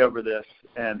pray over this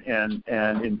and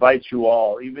invite you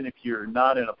all, even if you're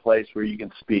not in a place where you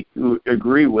can speak,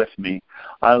 agree with me.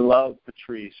 I love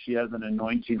Patrice. She has an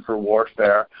anointing for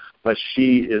warfare, but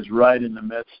she is right in the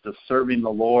midst of serving the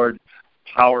Lord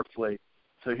powerfully.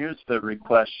 So here's the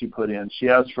request she put in. She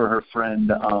asked for her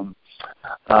friend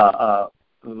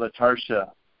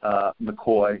Latarsha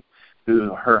McCoy,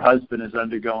 who her husband is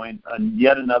undergoing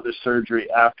yet another surgery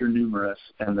after numerous,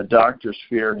 and the doctors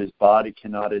fear his body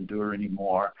cannot endure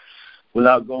anymore.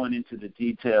 Without going into the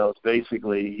details,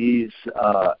 basically they've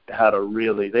had a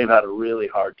really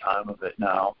hard time of it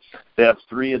now. They have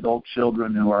 3 adult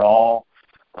children who are all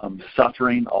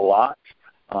suffering a lot.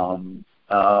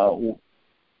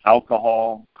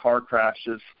 Alcohol, car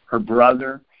crashes. Her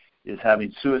brother is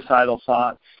having suicidal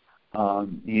thoughts.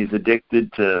 He's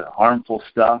addicted to harmful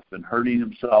stuff and hurting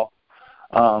himself.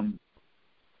 And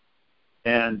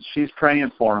she's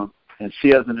praying for him, and she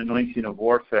has an anointing of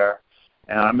warfare.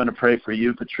 And I'm going to pray for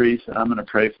you, Patrice, and I'm going to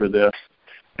pray for this.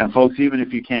 And folks, even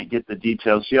if you can't get the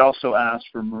details, she also asked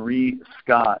for Marie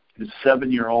Scott, who's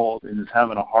 7-year-old and is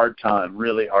having a hard time,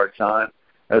 really hard time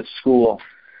at school.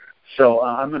 So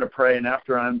I'm going to pray, and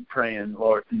after I'm praying,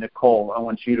 Lord, Nicole, I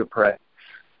want you to pray.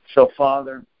 So,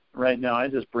 Father, right now I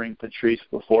just bring Patrice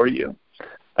before you.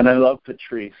 And I love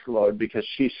Patrice, Lord, because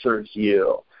she serves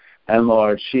you. And,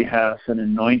 Lord, she has an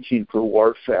anointing for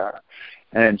warfare.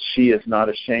 And she is not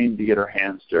ashamed to get her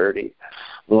hands dirty,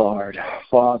 Lord,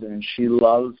 Father. And she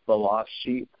loves the lost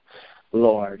sheep,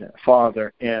 Lord,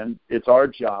 Father. And it's our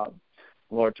job,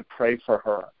 Lord, to pray for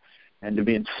her and to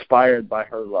be inspired by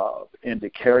her love and to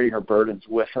carry her burdens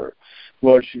with her.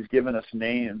 Lord, she's given us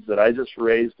names that I just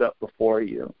raised up before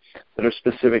you that are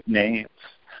specific names,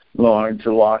 Lord,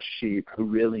 to lost sheep who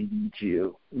really need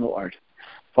you, Lord.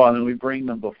 Father, we bring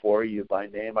them before you by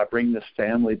name. I bring this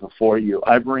family before you.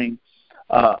 I bring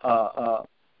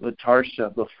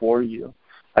Latarsha before you.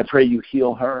 I pray you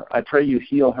heal her. I pray you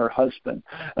heal her husband.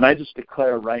 And I just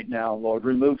declare right now, Lord,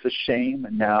 remove the shame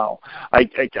now. I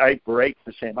break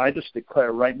the shame. I just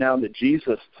declare right now that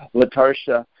Jesus,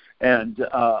 Latarsha, and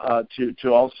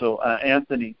to also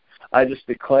Anthony, I just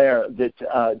declare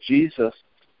that Jesus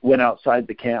went outside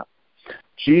the camp.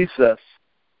 Jesus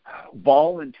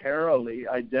voluntarily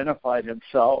identified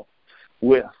himself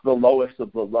with the lowest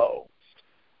of the low.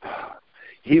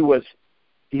 He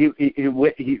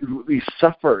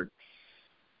suffered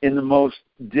in the most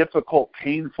difficult,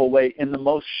 painful way, in the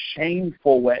most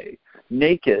shameful way,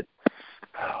 naked,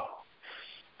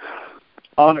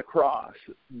 on a cross,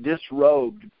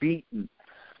 disrobed, beaten,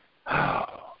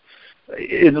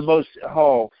 in the most,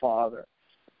 Father.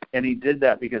 And he did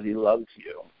that because he loves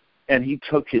you. And he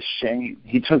took his shame.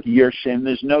 He took your shame.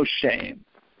 There's no shame.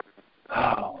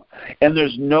 And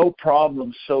there's no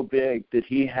problem so big that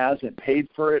he hasn't paid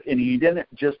for it. And he didn't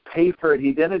just pay for it.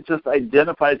 He didn't just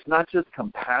identify. It's not just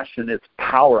compassion. It's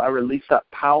power. I release that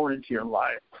power into your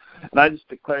life. And I just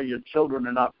declare your children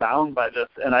are not bound by this.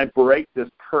 And I break this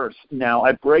curse now.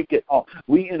 I break it off.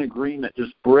 We in agreement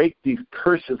just break these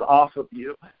curses off of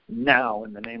you now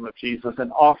in the name of Jesus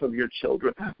and off of your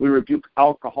children. We rebuke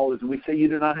alcoholism. We say you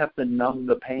do not have to numb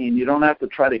the pain. You don't have to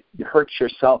try to hurt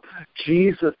yourself.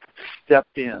 Jesus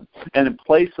stepped in. And in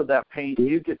place of that pain,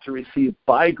 you get to receive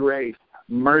by grace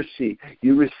mercy.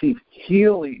 You receive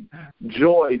healing,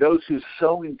 joy. Those who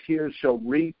sow in tears shall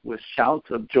reap with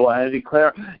shouts of joy. I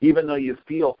declare, even though you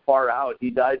feel far out, he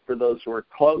died for those who are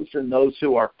close and those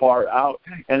who are far out.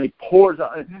 And he pours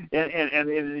out, and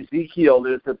in Ezekiel,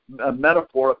 there's a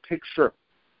metaphor, a picture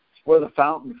where the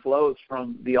fountain flows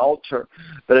from the altar.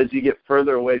 But as you get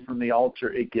further away from the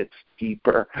altar, it gets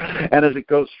deeper. And as it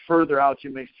goes further out,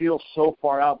 you may feel so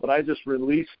far out, but I just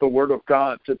release the word of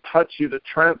God to touch you, to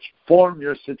transform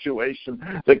your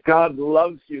situation, that God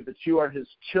loves you, that you are his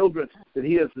children, that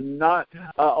he is not,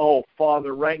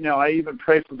 Father, right now, I even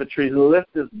pray for Patrice,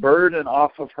 lift this burden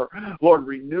off of her. Lord,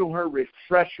 renew her,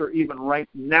 refresh her even right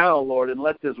now, Lord, and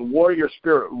let this warrior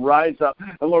spirit rise up.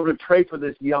 And Lord, we pray for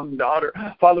this young daughter.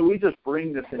 Father, we just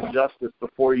bring this injustice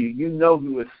before you. You know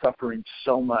who is suffering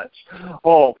so much.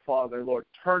 Oh, Father, Lord,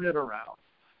 turn it around.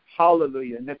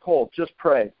 Hallelujah. Nicole, just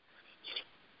pray.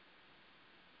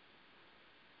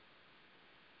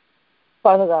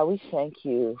 Father God, we thank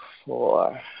you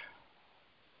for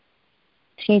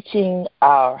teaching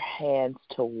our hands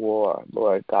to war,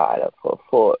 Lord God,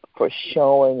 for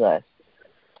showing us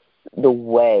the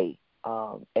way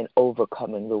and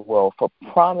overcoming the world, for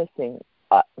promising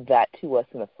that to us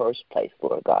in the first place,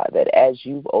 Lord God, that as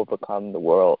you've overcome the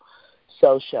world,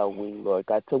 so shall we, Lord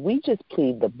God. So we just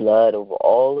plead the blood over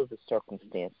all of the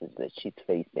circumstances that she's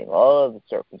facing, all of the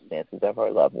circumstances of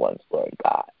her loved ones, Lord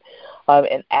God,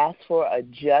 and ask for a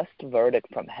just verdict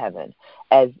from heaven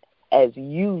as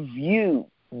you view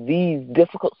these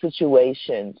difficult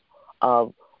situations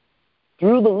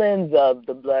through the lens of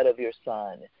the blood of your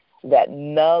Son that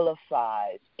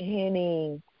nullifies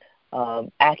any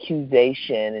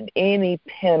accusation and any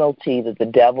penalty that the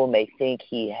devil may think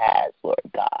he has, Lord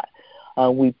God.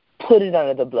 We put it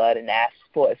under the blood and ask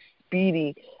for a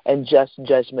speedy and just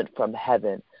judgment from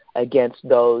heaven against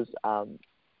those,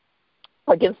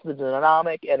 against the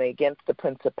demonic and against the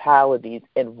principalities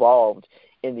involved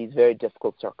in these very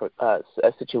difficult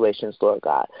situations, Lord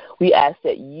God. We ask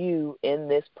that you, in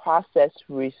this process,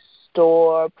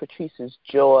 restore Patrice's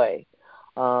joy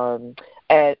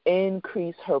and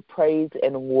increase her praise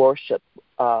and worship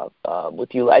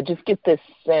with you. I just get this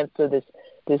sense of this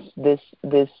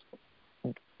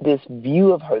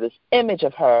view of her, this image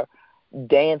of her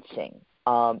dancing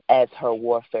as her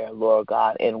warfare, Lord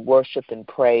God, and worship and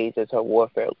praise as her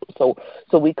warfare. So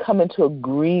we come into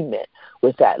agreement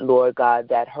with that, Lord God,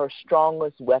 that her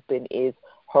strongest weapon is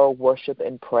her worship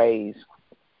and praise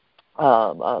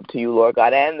to you, Lord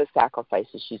God, and the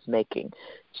sacrifices she's making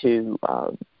to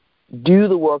do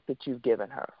the work that you've given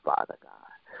her, Father God.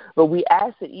 But we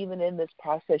ask that even in this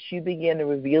process, you begin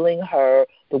revealing her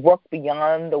the work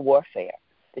beyond the warfare,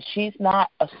 that she's not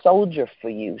a soldier for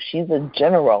you. She's a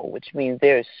general, which means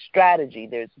there's strategy,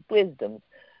 there's wisdom,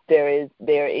 there is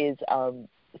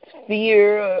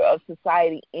sphere of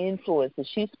society influence that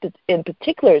she's in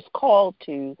particular is called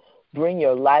to bring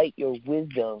your light, your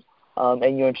wisdom,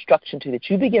 and your instruction to, that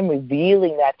you begin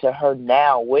revealing that to her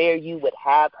now, where you would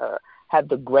have her have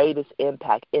the greatest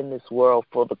impact in this world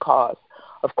for the cause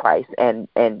of Christ and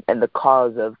the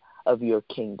cause of your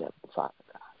kingdom, Father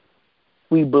God.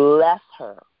 We bless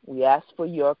her. We ask for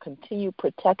your continued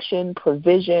protection,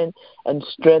 provision, and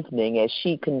strengthening as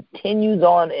she continues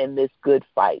on in this good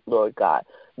fight, Lord God,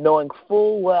 knowing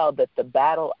full well that the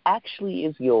battle actually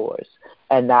is yours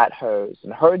and not hers.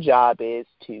 And her job is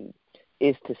to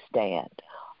stand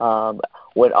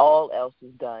when all else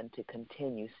is done, to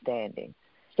continue standing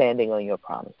on your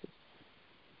promises.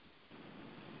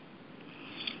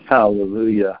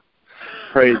 Hallelujah.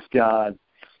 Praise God.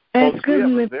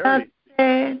 Excuse me,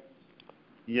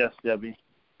 Yes, Debbie.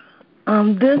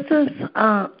 This is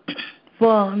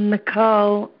for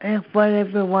Nicole and for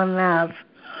everyone else,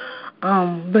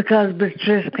 because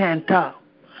Patrice can't talk.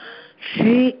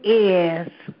 She is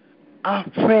a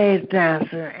praise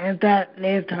dancer, and that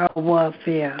is her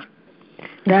warfare.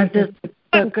 That just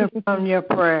took her from your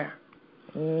prayer.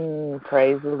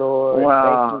 Praise the Lord.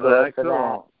 Wow, thank you, Lord, that's for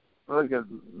cool. Look at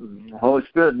the Holy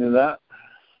Spirit knew that.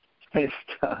 Praise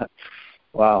God.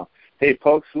 Wow. Hey,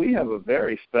 folks, we have a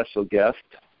very special guest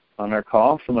on our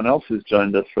call. Someone else who's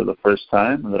joined us for the first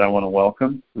time that I want to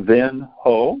welcome, Vin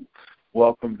Ho.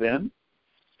 Welcome, Vin.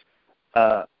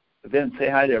 Vin, say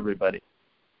hi to everybody.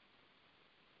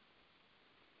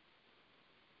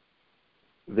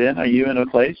 Vin, are you in a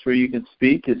place where you can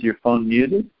speak? Is your phone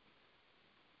muted?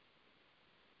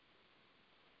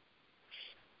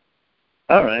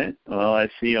 All right. Well, I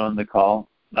see you on the call.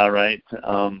 All right.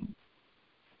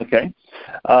 Okay.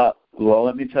 Well,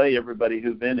 let me tell you, everybody,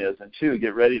 who Vin is. And, two,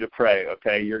 get ready to pray,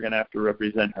 okay? You're going to have to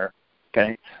represent her,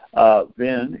 okay?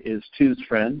 Vin is Tu's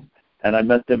friend, and I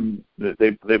met them.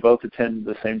 They both attend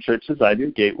the same church as I do,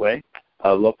 Gateway,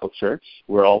 a local church.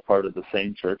 We're all part of the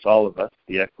same church, all of us,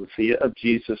 the Ecclesia of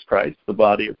Jesus Christ, the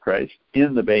body of Christ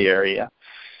in the Bay Area.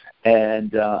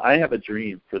 And I have a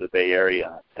dream for the Bay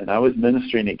Area, and I was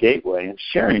ministering at Gateway and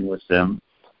sharing with them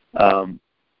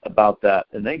about that,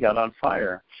 and they got on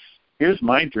fire. Here's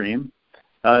my dream.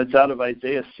 It's out of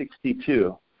Isaiah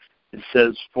 62. It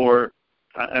says,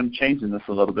 I'm changing this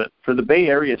a little bit, for the Bay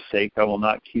Area's sake, I will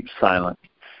not keep silent.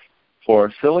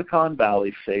 For Silicon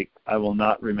Valley's sake, I will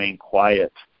not remain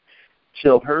quiet.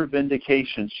 Till her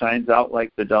vindication shines out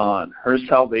like the dawn, her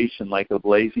salvation like a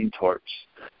blazing torch.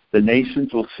 The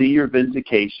nations will see your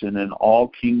vindication, and all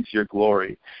kings your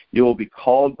glory. You will be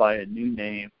called by a new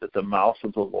name that the mouth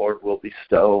of the Lord will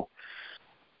bestow.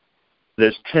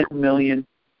 There's 10 million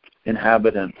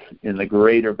inhabitants in the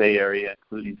greater Bay Area,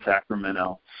 including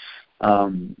Sacramento,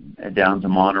 and down to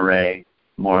Monterey,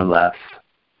 more or less.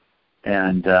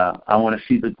 And I want to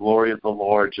see the glory of the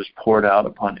Lord just poured out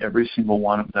upon every single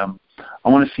one of them. I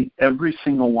want to see every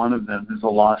single one of them who's a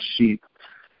lost sheep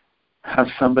have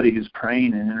somebody who's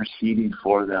praying and interceding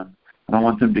for them. And I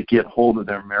want them to get hold of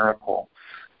their miracle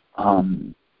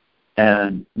and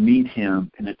meet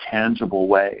him in a tangible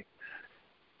way.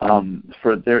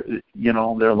 For they're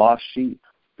lost sheep.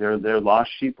 They're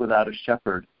lost sheep without a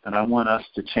shepherd. And I want us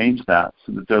to change that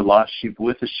so that they're lost sheep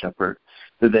with a shepherd,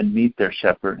 who then meet their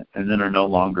shepherd and then are no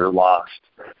longer lost.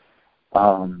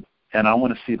 And I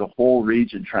want to see the whole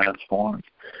region transformed.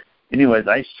 Anyways,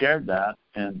 I shared that,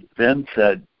 and Ben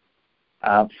said,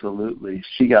 absolutely.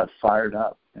 She got fired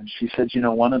up. And she said,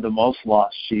 one of the most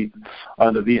lost sheep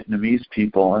are the Vietnamese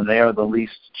people, and they are the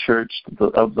least churched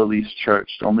of the least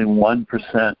churched. Only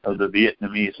 1% of the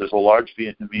Vietnamese, there's a large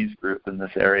Vietnamese group in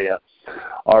this area,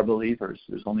 are believers.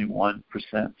 There's only 1%.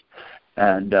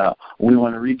 And we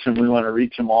want to reach them. We want to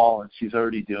reach them all, and she's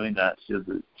already doing that.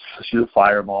 She's a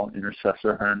fireball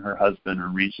intercessor. Her and her husband are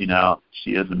reaching out.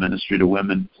 She has a ministry to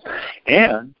women.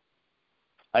 And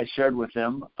I shared with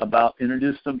them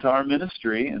introduced them to our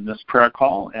ministry in this prayer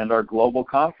call and our global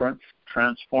conference,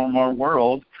 Transform Our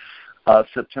World,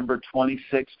 September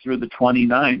 26th through the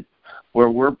 29th, where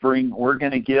we're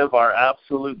going to give our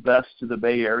absolute best to the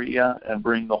Bay Area and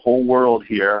bring the whole world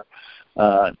here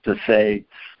to say,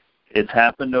 it's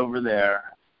happened over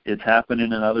there, it's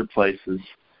happening in other places,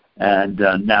 and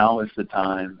now is the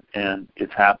time, and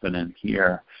it's happening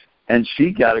here. And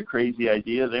she got a crazy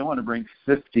idea. They want to bring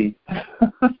 50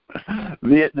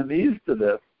 Vietnamese to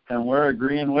this, and we're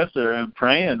agreeing with her and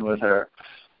praying with her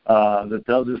that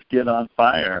they'll just get on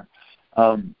fire.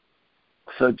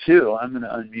 So, Tu, I'm going to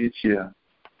unmute you.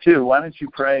 Tu, why don't you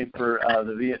pray for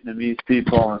the Vietnamese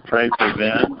people and pray for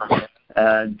Vin,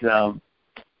 and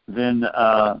then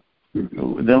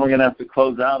we're going to have to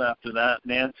close out after that.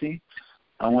 Nancy,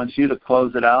 I want you to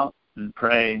close it out and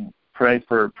pray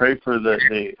for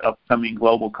the upcoming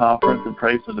global conference and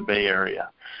pray for the Bay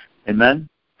Area. Amen?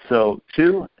 So,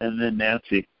 Tu, and then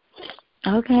Nancy.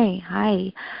 Okay,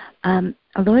 hi.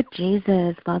 Lord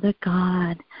Jesus, Father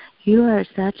God, you are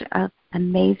such an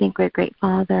amazing, great, great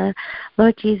Father.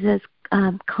 Lord Jesus,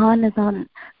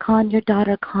 your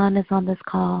daughter Con is on this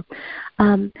call.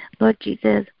 Lord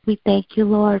Jesus, we thank you,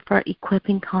 Lord, for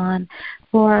equipping Con,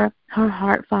 for her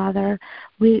heart, Father.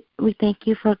 We thank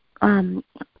you for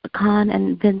Con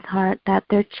and Vin's heart, that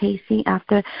they're chasing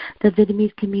after the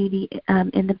Vietnamese community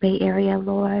in the Bay Area,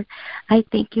 Lord. I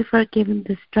thank you for giving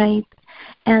the strength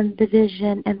and the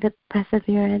vision and the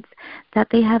perseverance, that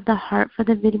they have the heart for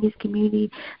the Vietnamese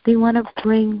community. They want to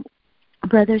bring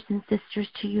brothers and sisters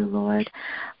to you, Lord.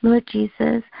 Lord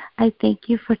Jesus, I thank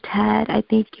you for Ted. I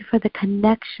thank you for the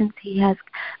connections he has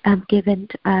given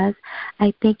to us.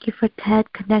 I thank you for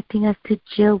Ted connecting us to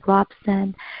Jill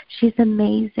Robson. She's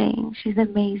amazing. She's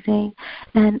amazing.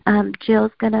 And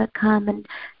Jill's going to come and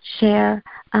share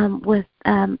with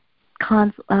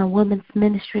Con's Women's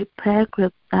Ministry Prayer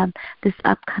Group this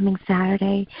upcoming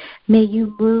Saturday. May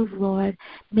you move, Lord.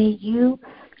 May you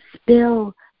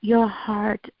spill your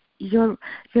heart, your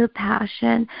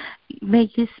passion.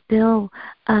 May you spill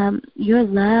your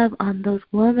love on those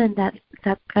women that's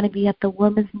going to be at the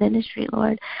women's ministry,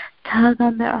 Lord. Tug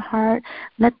on their heart.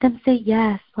 Let them say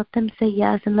yes. Let them say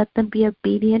yes, and let them be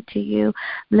obedient to you.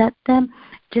 Let them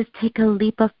just take a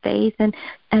leap of faith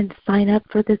and sign up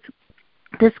for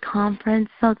this conference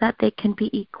so that they can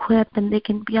be equipped and they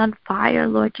can be on fire,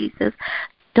 Lord Jesus.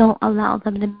 Don't allow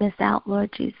them to miss out, Lord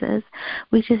Jesus.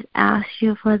 We just ask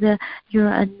you for your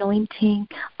anointing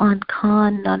on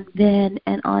Con, on Vin,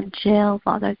 and on Jill,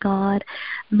 Father God.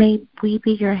 May we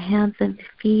be your hands and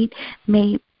feet.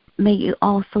 May you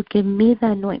also give me the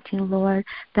anointing, Lord,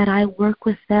 that I work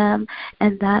with them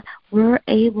and that we're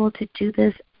able to do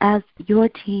this as your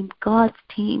team, God's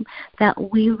team, that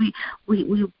we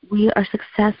are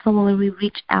successful when we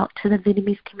reach out to the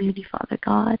Vietnamese community, Father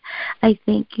God. I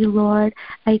thank you, Lord.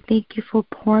 I thank you for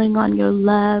pouring on your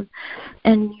love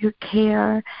and your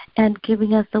care and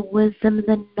giving us the wisdom and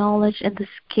the knowledge and the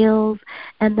skills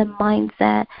and the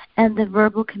mindset and the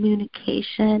verbal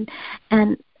communication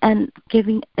and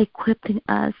equipping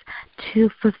us to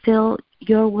fulfill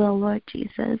your will, Lord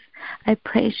Jesus. I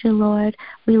praise you, Lord.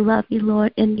 We love you,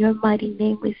 Lord. In your mighty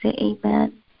name we say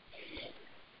amen.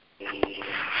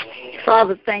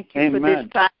 Father, thank you Amen. for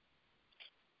this time.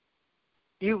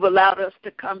 You've allowed us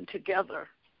to come together.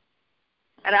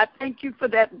 And I thank you for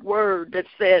that word that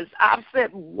says, I've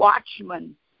set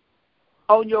watchmen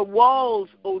on your walls,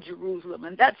 O Jerusalem.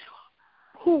 And that's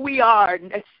who we are.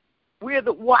 And we're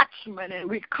the watchmen, and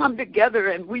we come together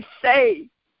and we say,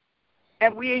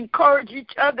 and we encourage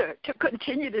each other to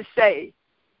continue to say,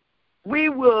 we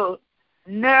will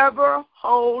never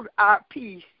hold our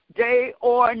peace day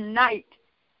or night.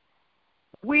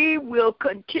 We will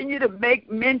continue to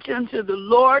make mention to the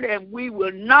Lord, and we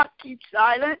will not keep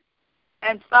silent.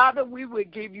 And, Father, we will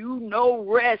give you no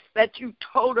rest that you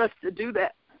told us to do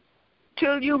that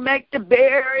till you make the Bay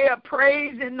Area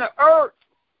praise in the earth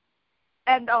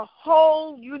and the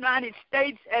whole United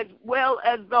States as well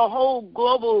as the whole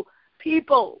global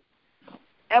people.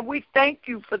 And we thank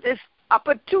you for this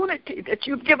opportunity that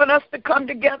you've given us to come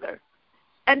together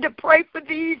and to pray for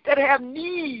these that have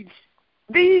needs,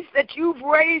 these that you've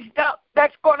raised up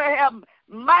that's going to have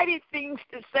mighty things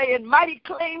to say and mighty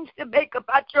claims to make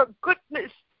about your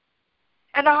goodness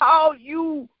and how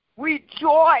you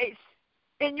rejoice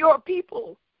in your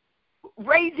people,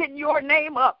 raising your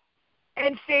name up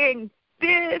and saying,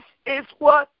 this is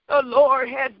what the Lord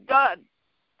has done.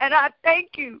 And I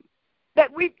thank you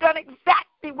that we've done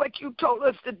exactly what you told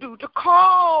us to do, to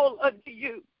call unto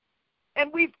you.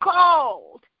 And we've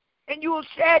called, and you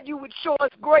said you would show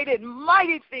us great and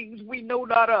mighty things we know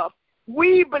not of.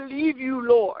 We believe you,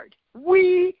 Lord.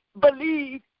 We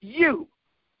believe you.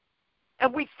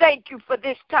 And we thank you for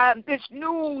this time, this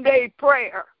noonday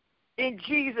prayer. In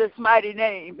Jesus' mighty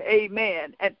name,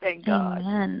 amen, and thank God.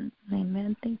 Amen.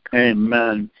 Amen. Thank God.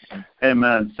 Amen.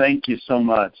 Amen. Thank you so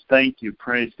much. Thank you.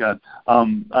 Praise God.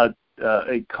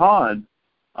 Con,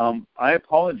 I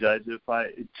apologize if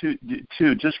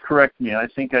just correct me. I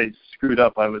think I screwed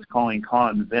up. I was calling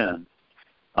Con Vin.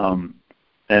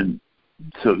 And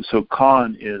so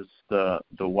Con is the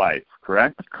wife,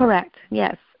 correct? Correct,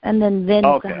 yes. And then Vin's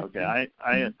the husband. Okay.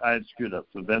 I had screwed up.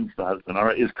 So Vin's the husband. All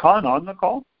right. Is Con on the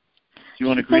call? Do you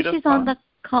want to greet us? She's on the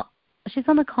call. She's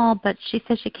on the call, but she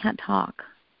says she can't talk.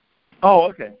 Oh,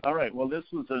 okay. All right. Well, this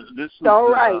was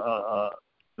all right.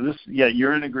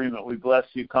 You're in agreement. We bless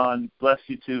you, Con. Bless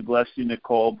you too. Bless you,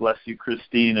 Nicole. Bless you,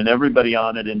 Christine, and everybody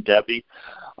on it, and Debbie.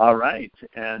 All right.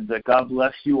 And God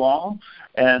bless you all.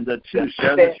 And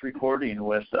share this recording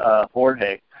with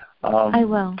Jorge. I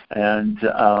will. And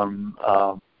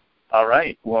all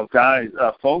right. Well, guys,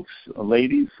 folks,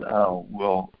 ladies,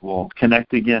 we'll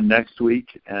connect again next week,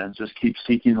 and just keep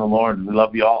seeking the Lord. We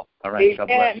love you all. All right. Amen. God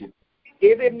bless you.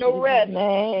 Give him no rest.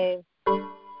 Amen.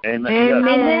 Amen.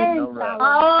 Amen. Yes, no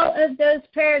All of those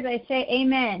prayers, I say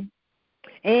amen.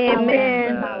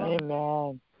 Amen.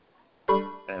 Amen.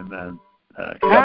 Amen.